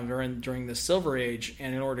out kind of during the Silver Age,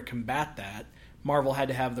 and in order to combat that, Marvel had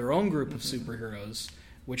to have their own group of superheroes,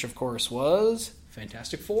 which of course was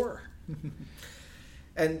Fantastic Four.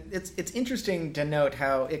 And it's interesting to note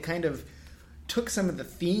how it kind of took some of the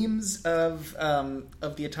themes of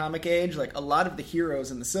the Atomic Age. Like a lot of the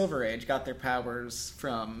heroes in the Silver Age got their powers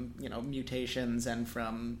from mutations and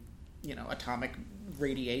from atomic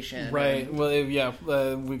radiation. Right.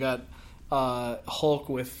 Well, we got Hulk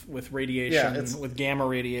with radiation, with gamma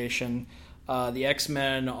radiation. The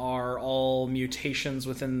X-Men are all mutations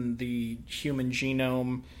within the human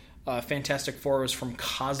genome. Fantastic Four was from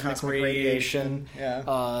cosmic radiation.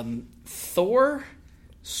 Yeah. Thor,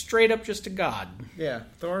 straight up just a god. Yeah,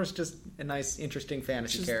 Thor's just a nice, interesting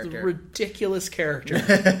fantasy character. A ridiculous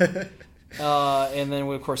character. And then,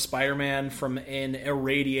 of course, Spider-Man from an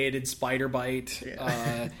irradiated spider bite.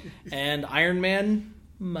 Yeah. And Iron Man,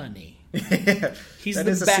 money. He's that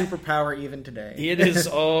is a superpower even today. It is.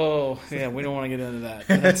 Oh, yeah. We don't want to get into that.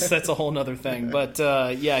 That's a whole other thing. But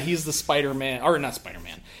he's the Spider-Man, or not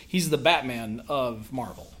Spider-Man. He's the Batman of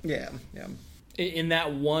Marvel. Yeah. In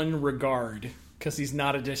that one regard, because he's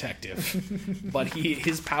not a detective, but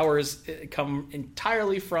his powers come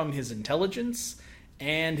entirely from his intelligence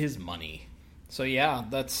and his money. So yeah,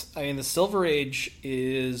 the Silver Age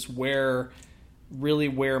is where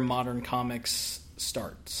modern comics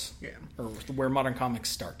starts. Yeah. Or where modern comics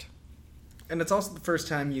start. And it's also the first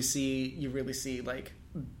time you really see like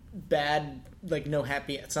bad, like no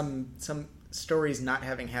happy, some stories not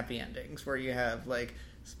having happy endings, where you have like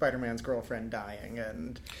Spider-Man's girlfriend dying,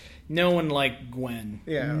 and no one liked Gwen.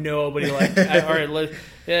 Yeah. Nobody liked. All right,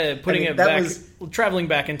 putting it back, traveling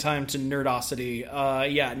back in time to Nerdosity.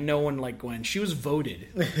 Yeah, no one liked Gwen. She was voted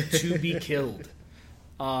to be killed,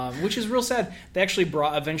 which is real sad. They actually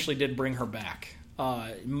eventually did bring her back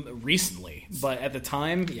recently, but at the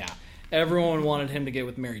time, yeah, everyone wanted him to get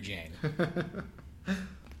with Mary Jane.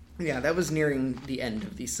 Yeah, that was nearing the end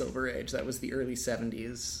of the Silver Age. That was the early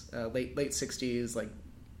 70s, late 60s, like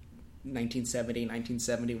 1970,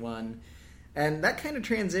 1971. And that kind of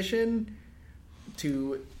transition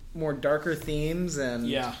to more darker themes, and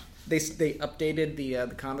they updated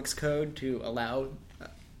the comics code to allow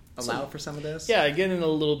for some of this. Yeah, getting a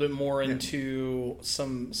little bit more into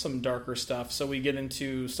some darker stuff. So we get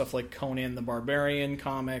into stuff like Conan the Barbarian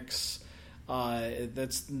comics.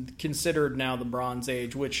 That's considered now the Bronze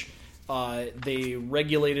Age, which they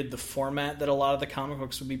regulated the format that a lot of the comic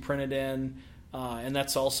books would be printed in, and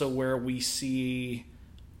that's also where we see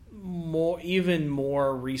even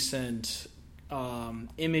more recent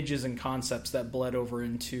images and concepts that bled over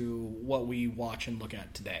into what we watch and look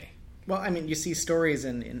at today. Well, I mean, you see stories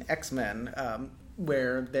in X-Men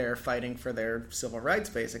where they're fighting for their civil rights,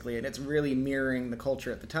 basically, and it's really mirroring the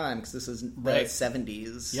culture at the time, because this is the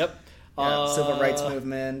 70s. Yep. Civil rights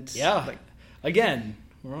movement. Yeah. Again,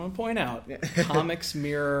 we're going to point out, comics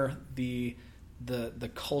mirror the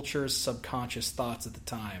culture's subconscious thoughts at the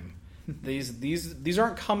time. These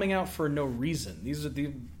aren't coming out for no reason. These are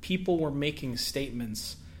the people were making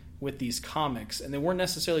statements with these comics, and they weren't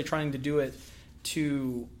necessarily trying to do it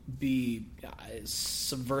to be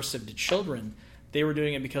subversive to children. They were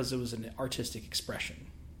doing it because it was an artistic expression.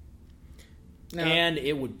 And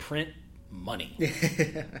it would print money.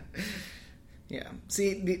 Yeah.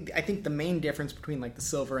 See, I think the main difference between like the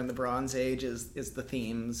Silver and the Bronze Age is the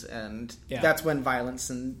themes, and that's when violence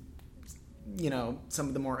and some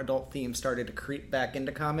of the more adult themes started to creep back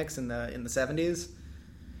into comics in the 70s.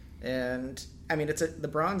 And I mean, the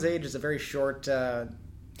Bronze Age is a very short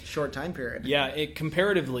time period. Yeah,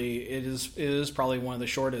 comparatively, it is probably one of the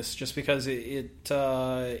shortest, just because it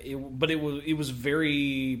was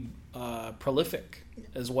very prolific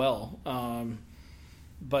as well.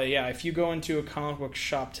 But yeah, if you go into a comic book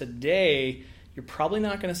shop today, you're probably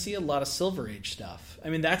not going to see a lot of Silver Age stuff. I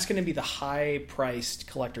mean, that's going to be the high-priced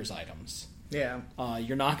collector's items. Yeah.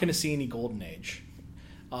 You're not going to see any Golden Age.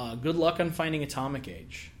 Good luck on finding Atomic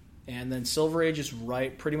Age. And then Silver Age is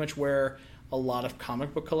pretty much where a lot of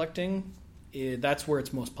comic book collecting, that's where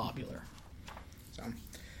it's most popular. So,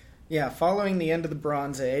 yeah, following the end of the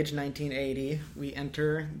Bronze Age, 1980, we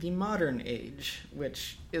enter the Modern Age,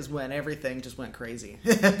 which is when everything just went crazy.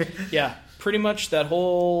 Yeah, pretty much that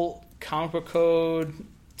whole comic book code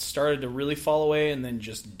started to really fall away and then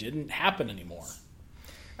just didn't happen anymore.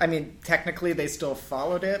 I mean, technically they still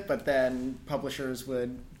followed it, but then publishers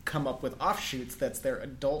would come up with offshoots that's their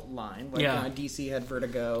adult line. Like DC had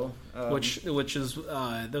Vertigo. Which is,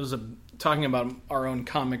 that was talking about our own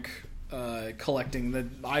comic collecting, that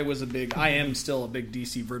I am still a big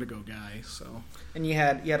DC Vertigo guy. So, and you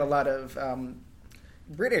had a lot of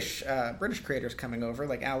British creators coming over,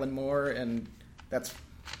 like Alan Moore, and that's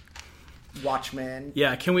Watchmen.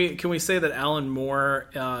 Yeah, can we say that Alan Moore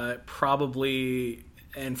probably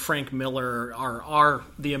and Frank Miller are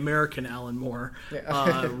the American Alan Moore,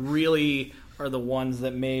 really are the ones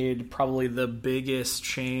that made probably the biggest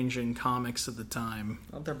change in comics at the time.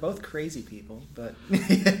 Well, they're both crazy people, but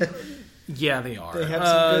yeah, they are. They have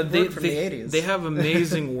some good work from the 80s. They have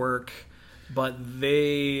amazing work, but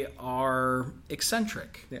they are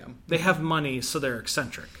eccentric. Yeah. They have money, so they're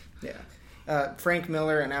eccentric. Yeah. Frank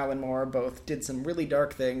Miller and Alan Moore both did some really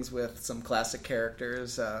dark things with some classic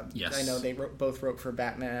characters. Yes. I know they both wrote for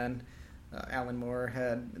Batman. Alan Moore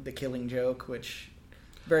had The Killing Joke, which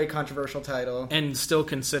very controversial title, and still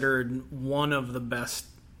considered one of the best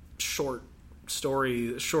short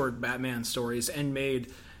Batman stories, and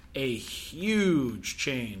made a huge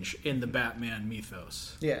change in the Batman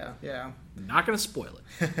mythos. Yeah. Not going to spoil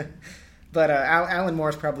it. But Alan Moore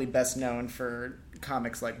is probably best known for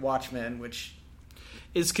comics like Watchmen, which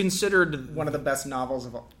is considered one of the best novels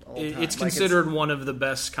of all time. It's considered one of the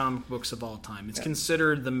best comic books of all time. It's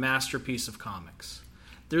considered the masterpiece of comics.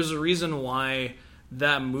 There's a reason why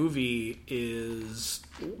that movie is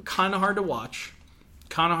kind of hard to watch,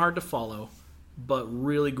 kind of hard to follow, but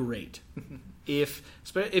really great. If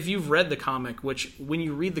you've read the comic, which when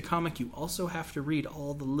you read the comic, you also have to read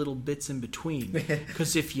all the little bits in between.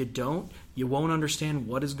 Because if you don't, you won't understand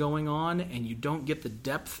what is going on, and you don't get the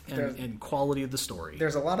depth and quality of the story.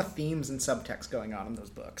 There's a lot of themes and subtext going on in those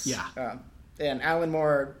books. Yeah. And Alan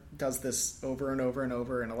Moore does this over and over and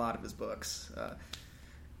over in a lot of his books.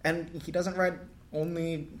 And he doesn't write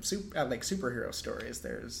only superhero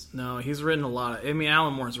stories. No, he's written a lot of... I mean,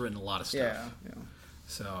 Alan Moore's written a lot of stuff. Yeah.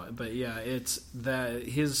 So, but yeah, it's that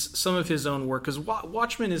some of his own work, because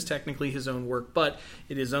Watchmen is technically his own work, but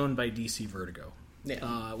it is owned by DC Vertigo,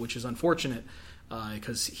 which is unfortunate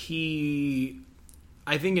because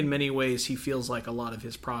I think in many ways he feels like a lot of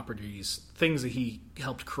his properties, things that he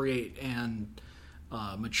helped create and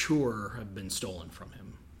mature, have been stolen from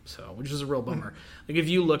him. So, which is a real bummer. Like if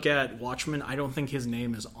you look at Watchmen, I don't think his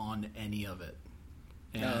name is on any of it,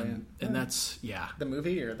 and that's the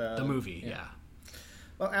movie or the movie, yeah.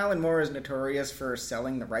 Well, Alan Moore is notorious for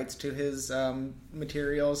selling the rights to his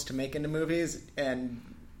materials to make into movies and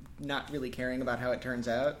not really caring about how it turns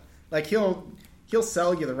out. Like he'll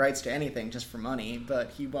sell you the rights to anything just for money,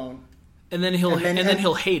 but he won't. And then he'll hate it. And then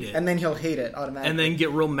he'll hate it automatically. And then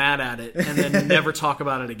get real mad at it and then never talk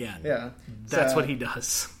about it again. Yeah. That's what he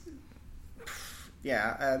does.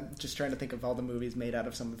 Yeah, just trying to think of all the movies made out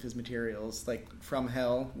of some of his materials, like From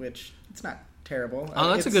Hell, which it's not terrible.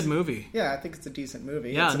 Oh, that's a good movie. Yeah, I think it's a decent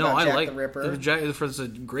movie. Yeah, it's about I Jack like the Ripper. It's a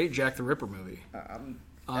great Jack the Ripper movie.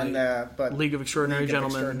 But League of Extraordinary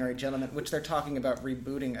Gentlemen, which they're talking about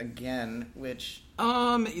rebooting again. Which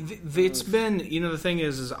it's been, the thing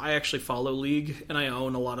is I actually follow League and I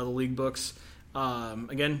own a lot of the League books.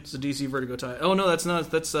 Again, it's a DC Vertigo tie. Oh no, that's not.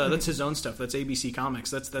 That's his own stuff. That's ABC Comics.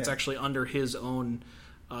 That's actually under his own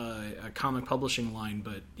comic publishing line.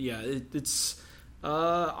 But yeah, it's.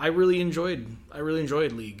 I really enjoyed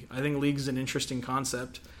League. I think League's an interesting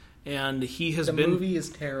concept, and he has been. The movie is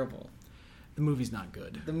terrible. The movie's not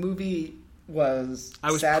good. The movie was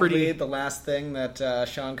sadly the last thing that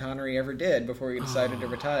Sean Connery ever did before he decided to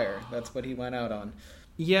retire. That's what he went out on.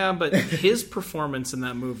 Yeah, but his performance in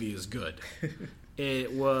that movie is good.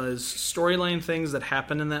 It was storyline things that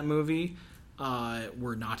happened in that movie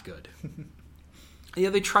were not good. Yeah,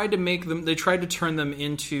 they tried to turn them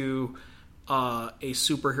into a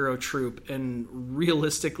superhero troupe, and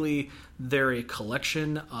realistically, they're a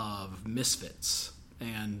collection of misfits.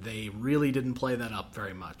 And they really didn't play that up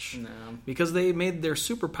very much. No. Because they made their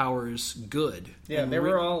superpowers good. Yeah, they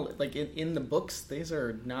were all, like, in the books, these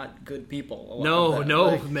are not good people.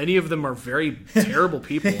 Many of them are very terrible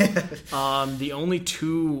people. The only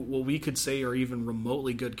two, what we could say are even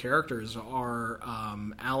remotely good characters are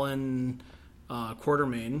Alan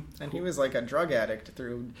Quatermain. And he was like a drug addict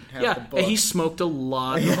through half the book. Yeah, he smoked a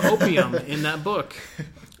lot of opium in that book.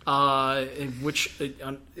 Which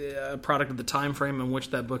a product of the time frame in which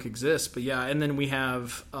that book exists. But yeah, and then we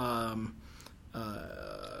have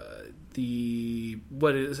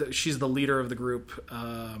she's the leader of the group,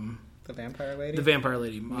 the vampire lady. The vampire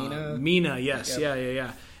lady, Mina. Yes, yep.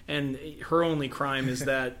 Yeah. And her only crime is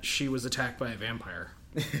that she was attacked by a vampire,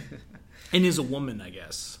 and is a woman, I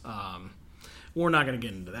guess. We're not going to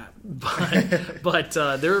get into that, but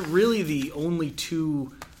they're really the only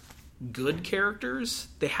two good characters.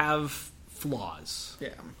 They have flaws.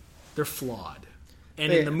 Yeah. They're flawed.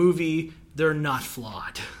 And in the movie, they're not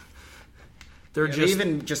flawed. They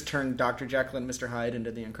even just turned Dr. Jekyll and Mr. Hyde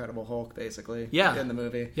into the Incredible Hulk, basically. Yeah. In the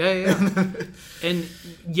movie. Yeah. And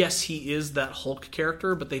yes, he is that Hulk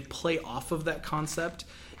character, but they play off of that concept.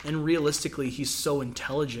 And realistically, he's so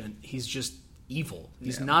intelligent. He's just evil.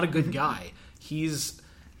 He's not a good guy. He's,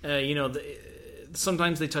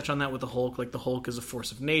 sometimes they touch on that with the Hulk, like the Hulk is a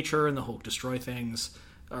force of nature and the Hulk destroy things.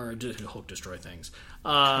 Hulk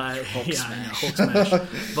smash. Hulk smash.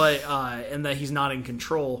 But, and that he's not in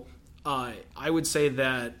control. I would say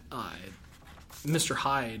that Mr.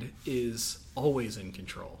 Hyde is always in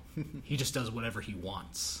control. He just does whatever he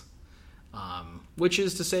wants. Which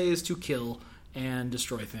is to say is to kill and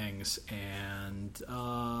destroy things and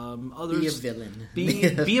others. Be a villain.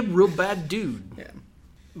 Be a real bad dude. Yeah.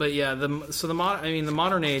 But yeah, the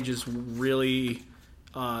modern age is really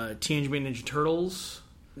Teenage Mutant Ninja Turtles.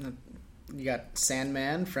 You got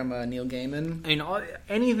Sandman from Neil Gaiman. I mean,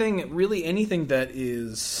 anything that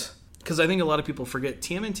is, because I think a lot of people forget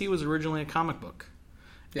TMNT was originally a comic book,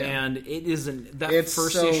 and it isn't. It's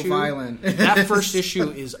first so issue, violent. That first issue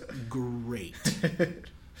is great.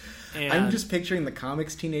 And I'm just picturing the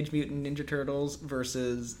comics Teenage Mutant Ninja Turtles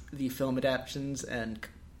versus the film adaptations and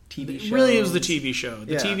TV shows. Really, it was the TV show.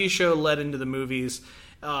 The TV show led into the movies.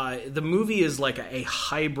 The movie is like a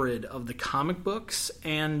hybrid of the comic books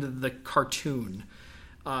and the cartoon,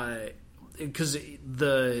 because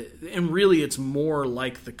really it's more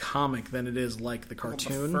like the comic than it is like the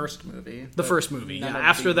cartoon. Well, the first movie. The first movie. Yeah.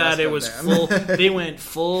 After that, it was full. They went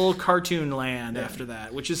full cartoon land after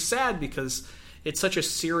that, which is sad because it's such a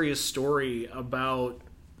serious story about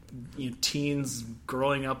teens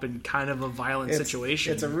growing up in kind of a violent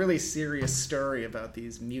situation. It's a really serious story about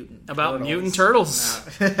these mutant turtles.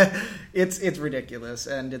 It's ridiculous,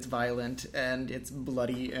 and it's violent, and it's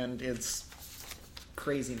bloody, and it's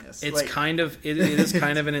craziness. It's it is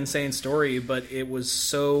kind of an insane story, but it was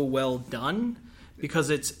so well done because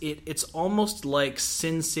it's almost like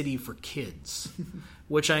Sin City for kids.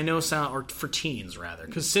 Which I know or for teens rather,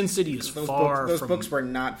 because Sin City is those books were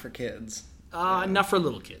not for kids. Not for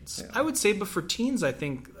little kids, I would say, but for teens, I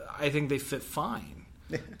think they fit fine.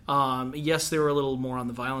 Yes, they were a little more on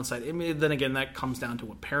the violent side. I mean, then again, that comes down to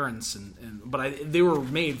what parents they were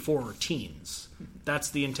made for teens. That's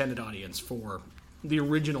the intended audience for the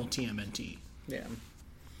original TMNT. Yeah.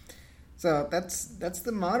 So that's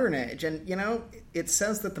the modern age, and it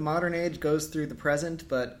says that the modern age goes through the present,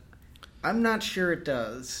 but I'm not sure it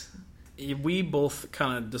does. We both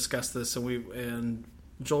kind of discussed this, and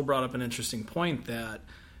Joel brought up an interesting point that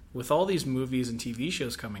with all these movies and TV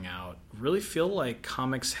shows coming out, really feel like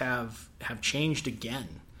comics have changed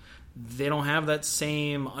again. They don't have that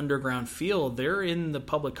same underground feel. They're in the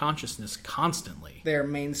public consciousness constantly. They're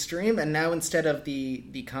mainstream, and now instead of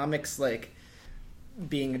the comics like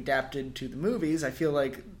being adapted to the movies, I feel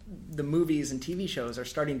like the movies and TV shows are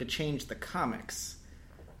starting to change the comics.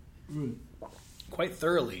 Quite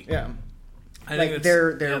thoroughly. Yeah. I think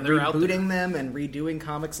they're rebooting them and redoing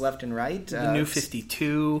comics left and right. The New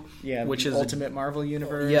 52, which is Ultimate Marvel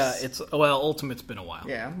Universe. Yeah, Ultimate's been a while.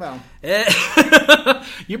 Yeah, well,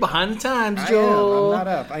 you're behind the times, Joel. I'm not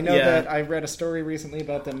up. I know that I read a story recently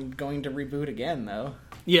about them going to reboot again, though.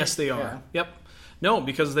 Yes, they are. Yeah. Yep. No,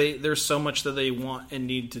 because there's so much that they want and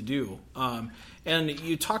need to do. And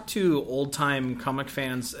you talk to old-time comic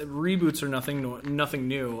fans, reboots are nothing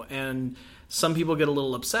new, and some people get a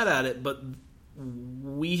little upset at it, but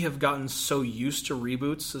we have gotten so used to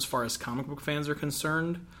reboots as far as comic book fans are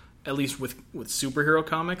concerned, at least with superhero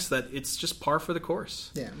comics, that it's just par for the course.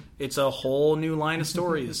 Yeah. It's a whole new line of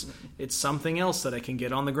stories. It's something else that I can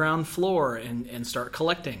get on the ground floor and start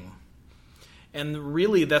collecting. And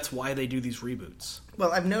really, that's why they do these reboots.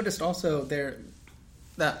 Well, I've noticed also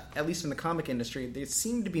that at least in the comic industry, they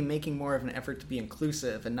seem to be making more of an effort to be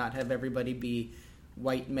inclusive and not have everybody be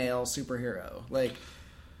white male superhero. But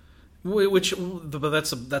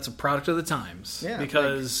that's a product of the times. Yeah,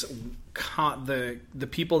 because the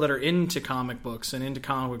people that are into comic books and into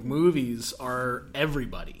comic book movies are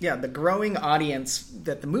everybody. Yeah, the growing audience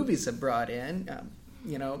that the movies have brought in.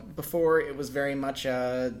 Before it was very much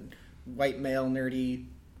a white male nerdy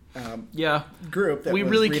group that we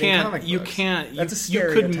was really reading can't. Comic You books. can't. That's a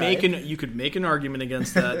stereotype. You could make an argument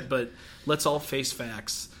against that, but let's all face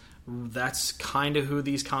facts. That's kind of who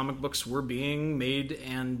these comic books were being made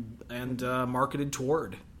and marketed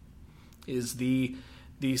toward. Is the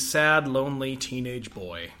sad, lonely teenage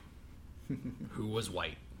boy who was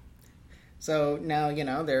white. So now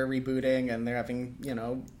they're rebooting and they're having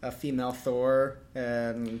a female Thor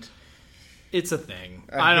and. It's a thing.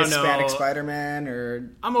 I don't know. Hispanic Spider-Man,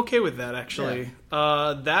 or I'm okay with that actually.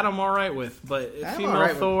 Yeah. That I'm all right with, but female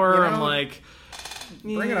right Thor, I'm like,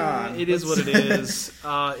 bring it on. It is what it is.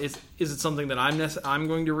 Is it something that I'm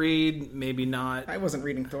going to read? Maybe not. I wasn't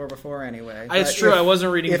reading Thor before anyway. It's true. I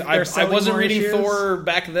wasn't reading. I wasn't reading issues, Thor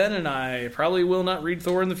back then, and I probably will not read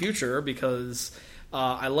Thor in the future because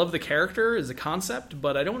I love the character as a concept,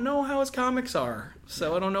 but I don't know how his comics are,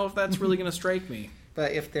 so I don't know if that's really going to strike me.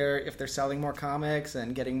 But if they're selling more comics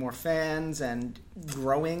and getting more fans and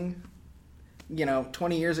growing,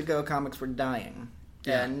 20 years ago comics were dying,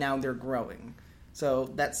 and now they're growing. So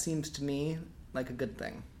that seems to me like a good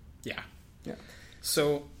thing. Yeah. Yeah.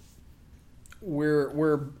 So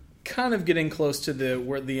we're kind of getting close to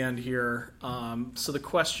the end here. So the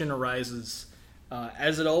question arises,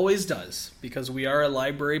 as it always does, because we are a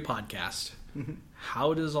library podcast.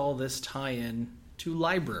 How does all this tie in to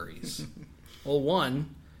libraries? Well,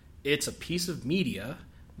 one, it's a piece of media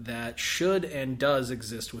that should and does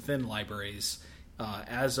exist within libraries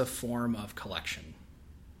as a form of collection.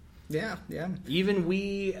 Yeah. Even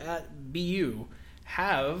we at BU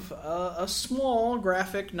have a small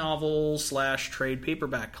graphic novel / trade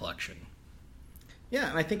paperback collection. Yeah,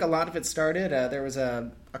 and I think a lot of it started, there was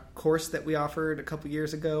a course that we offered a couple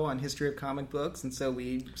years ago on history of comic books, and so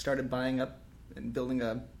we started buying up and building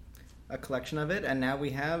a collection of it, and now we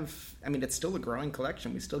have, it's still a growing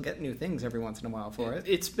collection. We still get new things every once in a while for it.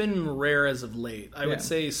 It's been rare as of late. I would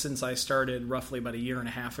say since I started roughly about a year and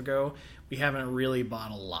a half ago, we haven't really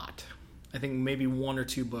bought a lot. I think maybe 1 or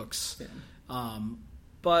 2 books. Yeah.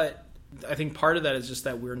 But I think part of that is just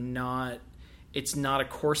that it's not a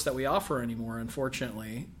course that we offer anymore,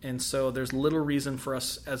 unfortunately. And so there's little reason for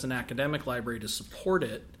us as an academic library to support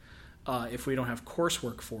it. if we don't have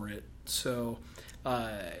coursework for it. So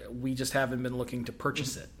we just haven't been looking to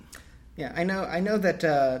purchase it. Yeah, I know that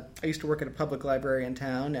I used to work at a public library in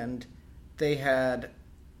town, and they had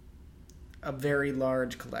a very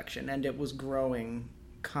large collection, and it was growing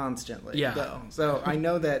constantly. Yeah. So I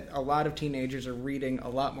know that a lot of teenagers are reading a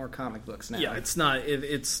lot more comic books now. Yeah, it's not.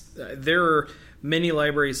 There are many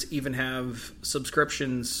libraries even have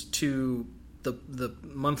subscriptions to the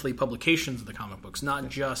monthly publications of the comic books, not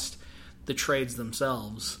just the trades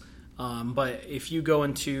themselves. But if you go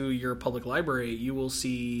into your public library, you will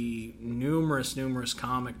see numerous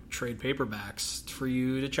comic trade paperbacks for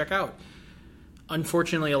you to check out.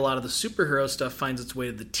 Unfortunately, a lot of the superhero stuff finds its way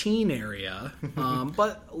to the teen area,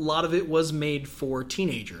 but a lot of it was made for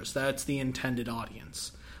teenagers. That's the intended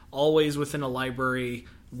audience. Always within a library,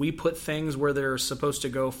 we put things where they're supposed to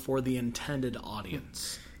go for the intended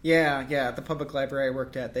audience. Yeah. At the public library I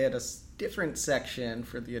worked at, they had a different section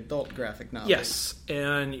for the adult graphic novels. Yes,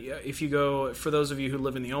 and if you go, for those of you who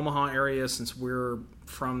live in the Omaha area, since we're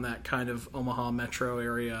from that kind of Omaha metro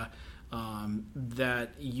area, that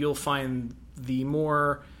you'll find the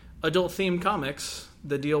more adult-themed comics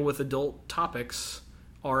that deal with adult topics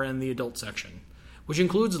are in the adult section, which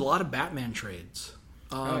includes a lot of Batman trades.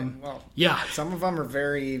 Yeah, some of them are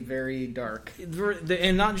very, very dark,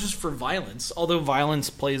 and not just for violence. Although violence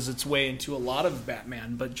plays its way into a lot of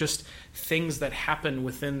Batman, but just things that happen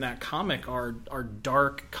within that comic are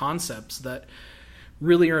dark concepts that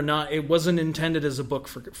really are not. It wasn't intended as a book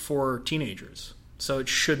for teenagers, so it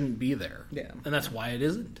shouldn't be there. Yeah, and that's why it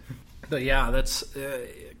isn't. But yeah, that's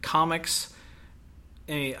comics.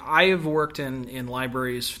 I have worked in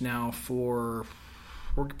libraries now for.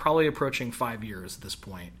 We're probably approaching 5 years at this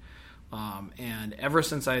point. And ever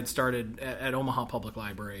since I had started at Omaha Public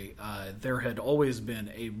Library, there had always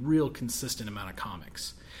been a real consistent amount of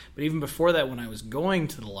comics. But even before that, when I was going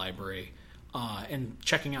to the library and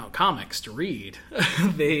checking out comics to read,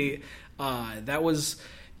 that was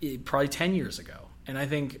probably 10 years ago. And I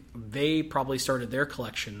think they probably started their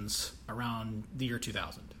collections around the year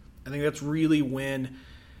 2000. I think that's really when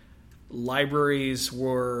libraries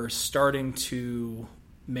were starting to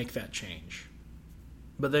make that change.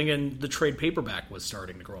 But then again, the trade paperback was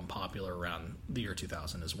starting to grow in popular around the year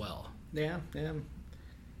 2000 as well. Yeah.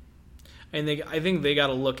 And I think they got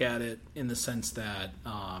to look at it in the sense that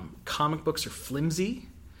comic books are flimsy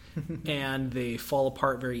and they fall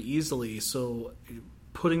apart very easily. So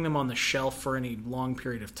putting them on the shelf for any long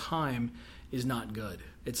period of time is not good.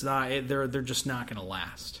 It's not. They're just not going to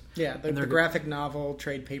last. Yeah, the graphic novel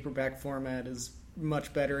trade paperback format is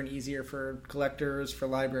much better and easier for collectors, for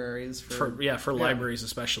libraries, for libraries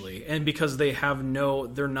especially, and because they're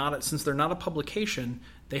not a publication,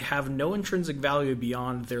 they have no intrinsic value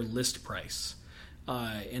beyond their list price.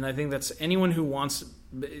 And I think that's anyone who wants.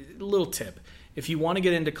 A little tip: if you want to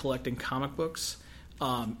get into collecting comic books,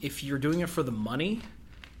 if you're doing it for the money.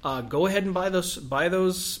 Go ahead and buy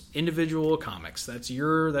those individual comics. That's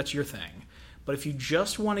your thing. But if you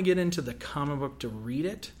just want to get into the comic book to read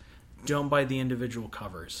it, don't buy the individual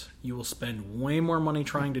covers. You will spend way more money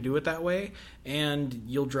trying to do it that way, and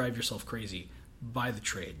you'll drive yourself crazy. Buy the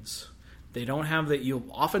trades. They don't have that.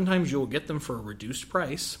 Oftentimes you'll get them for a reduced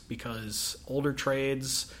price because older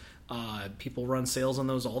trades, people run sales on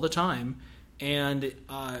those all the time, and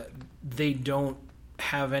they don't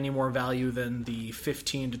have any more value than the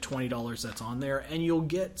 $15 to $20 that's on there, and you'll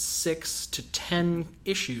get 6 to 10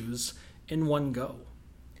 issues in one go.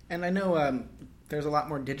 And I know there's a lot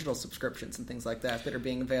more digital subscriptions and things like that are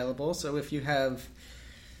being available. So if you have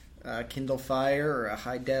Kindle Fire or a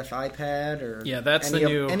high-def iPad or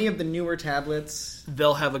any of the newer tablets,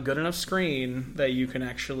 they'll have a good enough screen that you can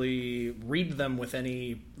actually read them with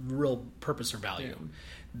any real purpose or value. Yeah.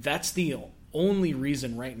 That's the only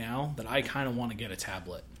reason right now that I kind of want to get a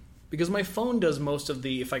tablet, because my phone does most of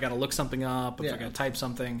the, if I got to look something up, if I got to type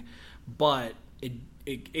something, but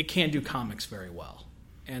it can't do comics very well.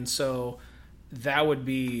 And so that would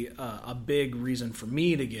be a big reason for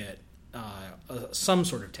me to get some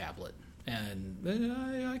sort of tablet.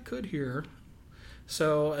 And I could here.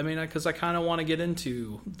 So, I mean, because I kind of want to get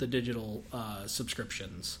into the digital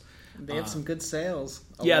subscriptions. They have some good sales.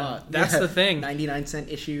 That's the thing. 99-cent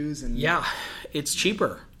issues, and it's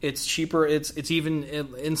cheaper. It's cheaper. It's even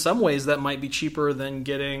in some ways that might be cheaper than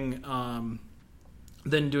getting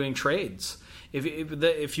than doing trades.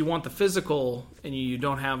 If you want the physical and you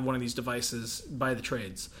don't have one of these devices, buy the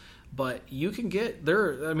trades. But you can get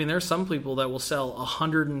there's some people that will sell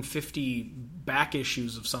 150 back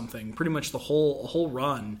issues of something, pretty much the whole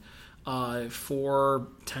run, for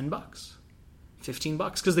 $10.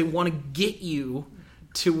 $15 because they want to get you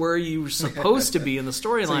to where you're supposed to be in the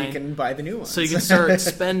storyline. So you can buy the new ones. So you can start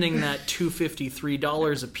spending that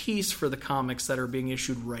 $2.53 a piece for the comics that are being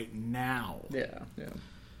issued right now. Yeah.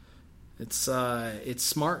 It's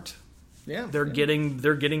smart. Yeah. They're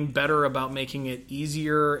getting better about making it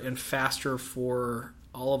easier and faster for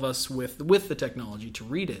all of us with the technology to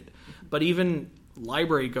read it. But even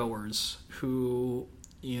library goers who,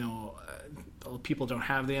 people don't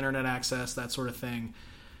have the internet access, that sort of thing,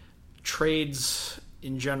 trades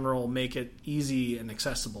in general make it easy and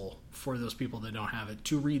accessible for those people that don't have it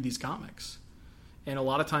to read these comics. And a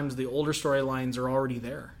lot of times the older storylines are already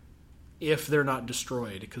there if they're not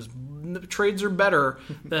destroyed, because the trades are better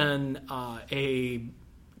than a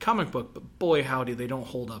comic book, but boy howdy, they don't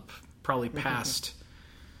hold up probably past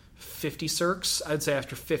 50 circs. I'd say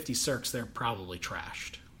after 50 circs they're probably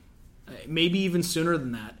trashed. Maybe even sooner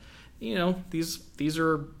than that. These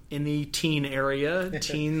are in the teen area.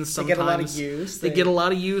 Teens sometimes they get a lot of use. They get a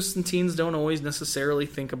lot of use, and teens don't always necessarily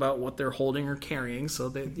think about what they're holding or carrying. So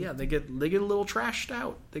they get a little trashed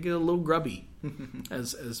out. They get a little grubby,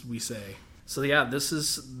 as we say. So yeah, this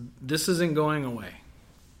isn't going away.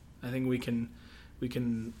 I think we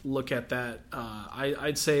can look at that.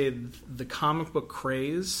 I'd say the comic book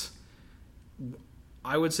craze.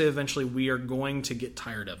 I would say eventually we are going to get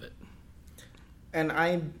tired of it. And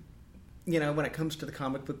when it comes to the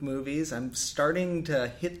comic book movies, I'm starting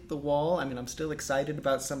to hit the wall. I mean, I'm still excited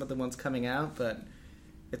about some of the ones coming out, but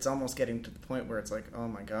it's almost getting to the point where it's like, oh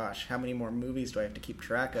my gosh, how many more movies do I have to keep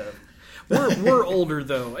track of? We're older,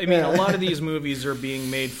 though. I mean, a lot of these movies are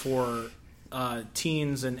being made for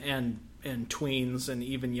teens and tweens and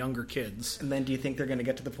even younger kids. And then do you think they're going to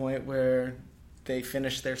get to the point where they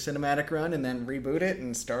finish their cinematic run and then reboot it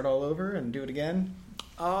and start all over and do it again?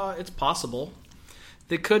 It's possible.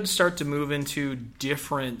 They could start to move into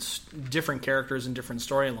different characters and different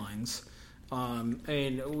storylines.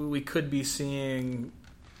 We could be seeing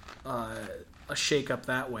a shake-up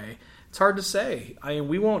that way. It's hard to say.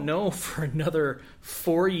 We won't know for another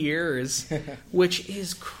 4 years, which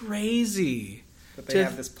is crazy. But they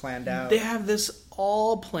have this planned out. They have this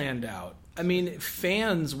all planned out. I mean,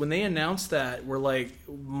 fans, when they announced that, were like,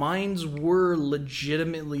 minds were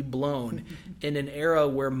legitimately blown in an era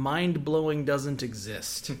where mind-blowing doesn't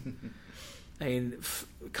exist. I mean,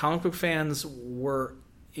 comic book fans were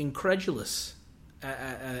incredulous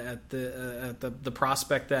at the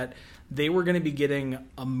prospect that they were going to be getting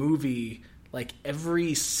a movie like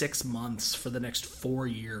every 6 months for the next 4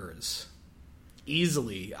 years.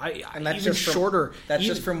 Easily. And that's even just shorter. That's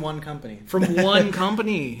just from one company. From one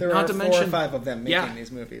company. There not are to 4 mention, or 5 of them making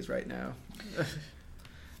these movies right now.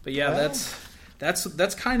 But yeah,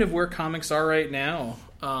 that's kind of where comics are right now.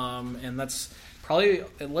 And that's probably,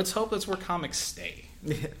 let's hope that's where comics stay.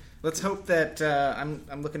 Let's hope that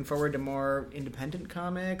I'm looking forward to more independent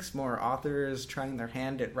comics, more authors trying their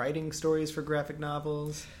hand at writing stories for graphic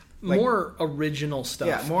novels. More original stuff.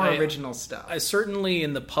 Yeah, more original stuff. I certainly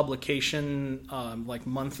in the publication,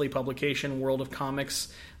 monthly publication world of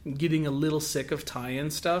comics, I'm getting a little sick of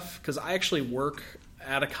tie-in stuff because I actually work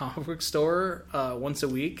at a comic book store once a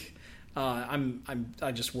week.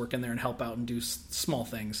 I just work in there and help out and do small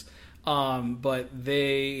things. But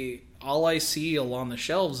all I see along the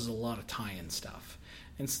shelves is a lot of tie-in stuff.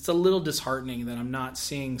 And it's a little disheartening that I'm not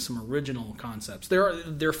seeing some original concepts.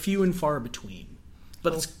 They're few and far between.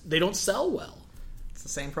 But they don't sell well. It's the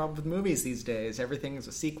same problem with movies these days. Everything is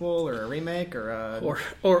a sequel or a remake or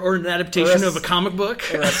an adaptation of a comic book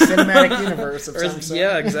or a cinematic universe of some sort.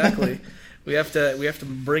 Yeah, exactly. We have to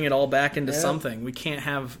bring it all back into something. We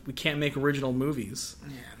can't make original movies.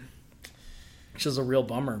 Yeah. Which is a real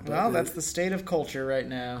bummer. But well, that's the state of culture right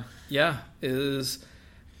now. Yeah,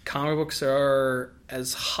 comic books are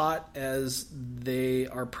as hot as they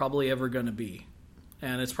are probably ever going to be.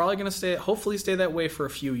 And it's probably going to hopefully stay that way for a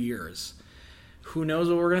few years. Who knows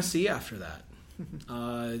what we're going to see after that?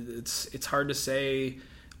 It's hard to say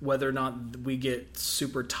whether or not we get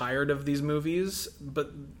super tired of these movies.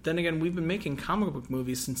 But then again, we've been making comic book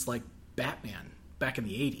movies since like Batman back in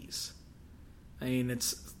the 80s. I mean,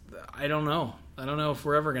 I don't know. I don't know if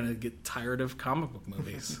we're ever going to get tired of comic book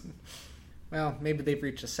movies. Well, maybe they've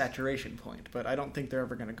reached a saturation point, but I don't think they're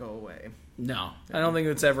ever going to go away. No, I don't think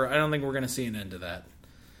we're going to see an end to that.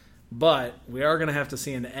 But we are going to have to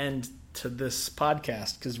see an end to this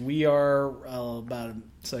podcast because we are we're a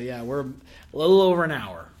little over an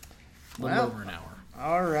hour.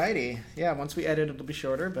 Alrighty. Yeah, once we edit, it'll be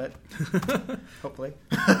shorter, but hopefully.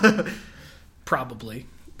 Probably.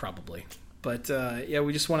 But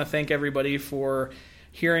we just want to thank everybody for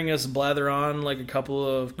hearing us blather on like a couple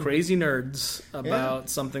of crazy nerds about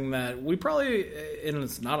something that we probably, and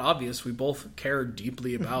it's not obvious, we both care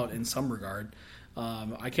deeply about in some regard.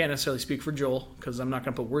 I can't necessarily speak for Joel because I'm not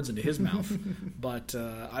going to put words into his mouth, but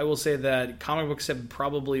I will say that comic books have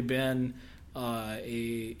probably been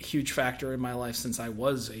a huge factor in my life since I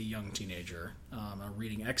was a young teenager.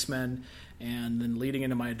 Reading X-Men, and then leading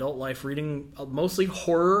into my adult life reading mostly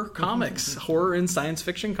horror comics, horror and science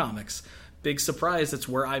fiction comics. Big surprise, that's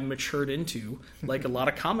where I matured into, like a lot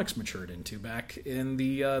of comics matured into back in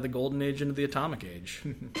the golden age into the atomic age.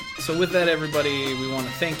 So with that, everybody, we want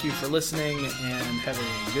to thank you for listening and have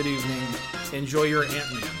a good evening. Enjoy your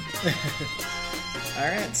Ant-Man. All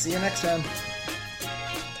right, see you next time.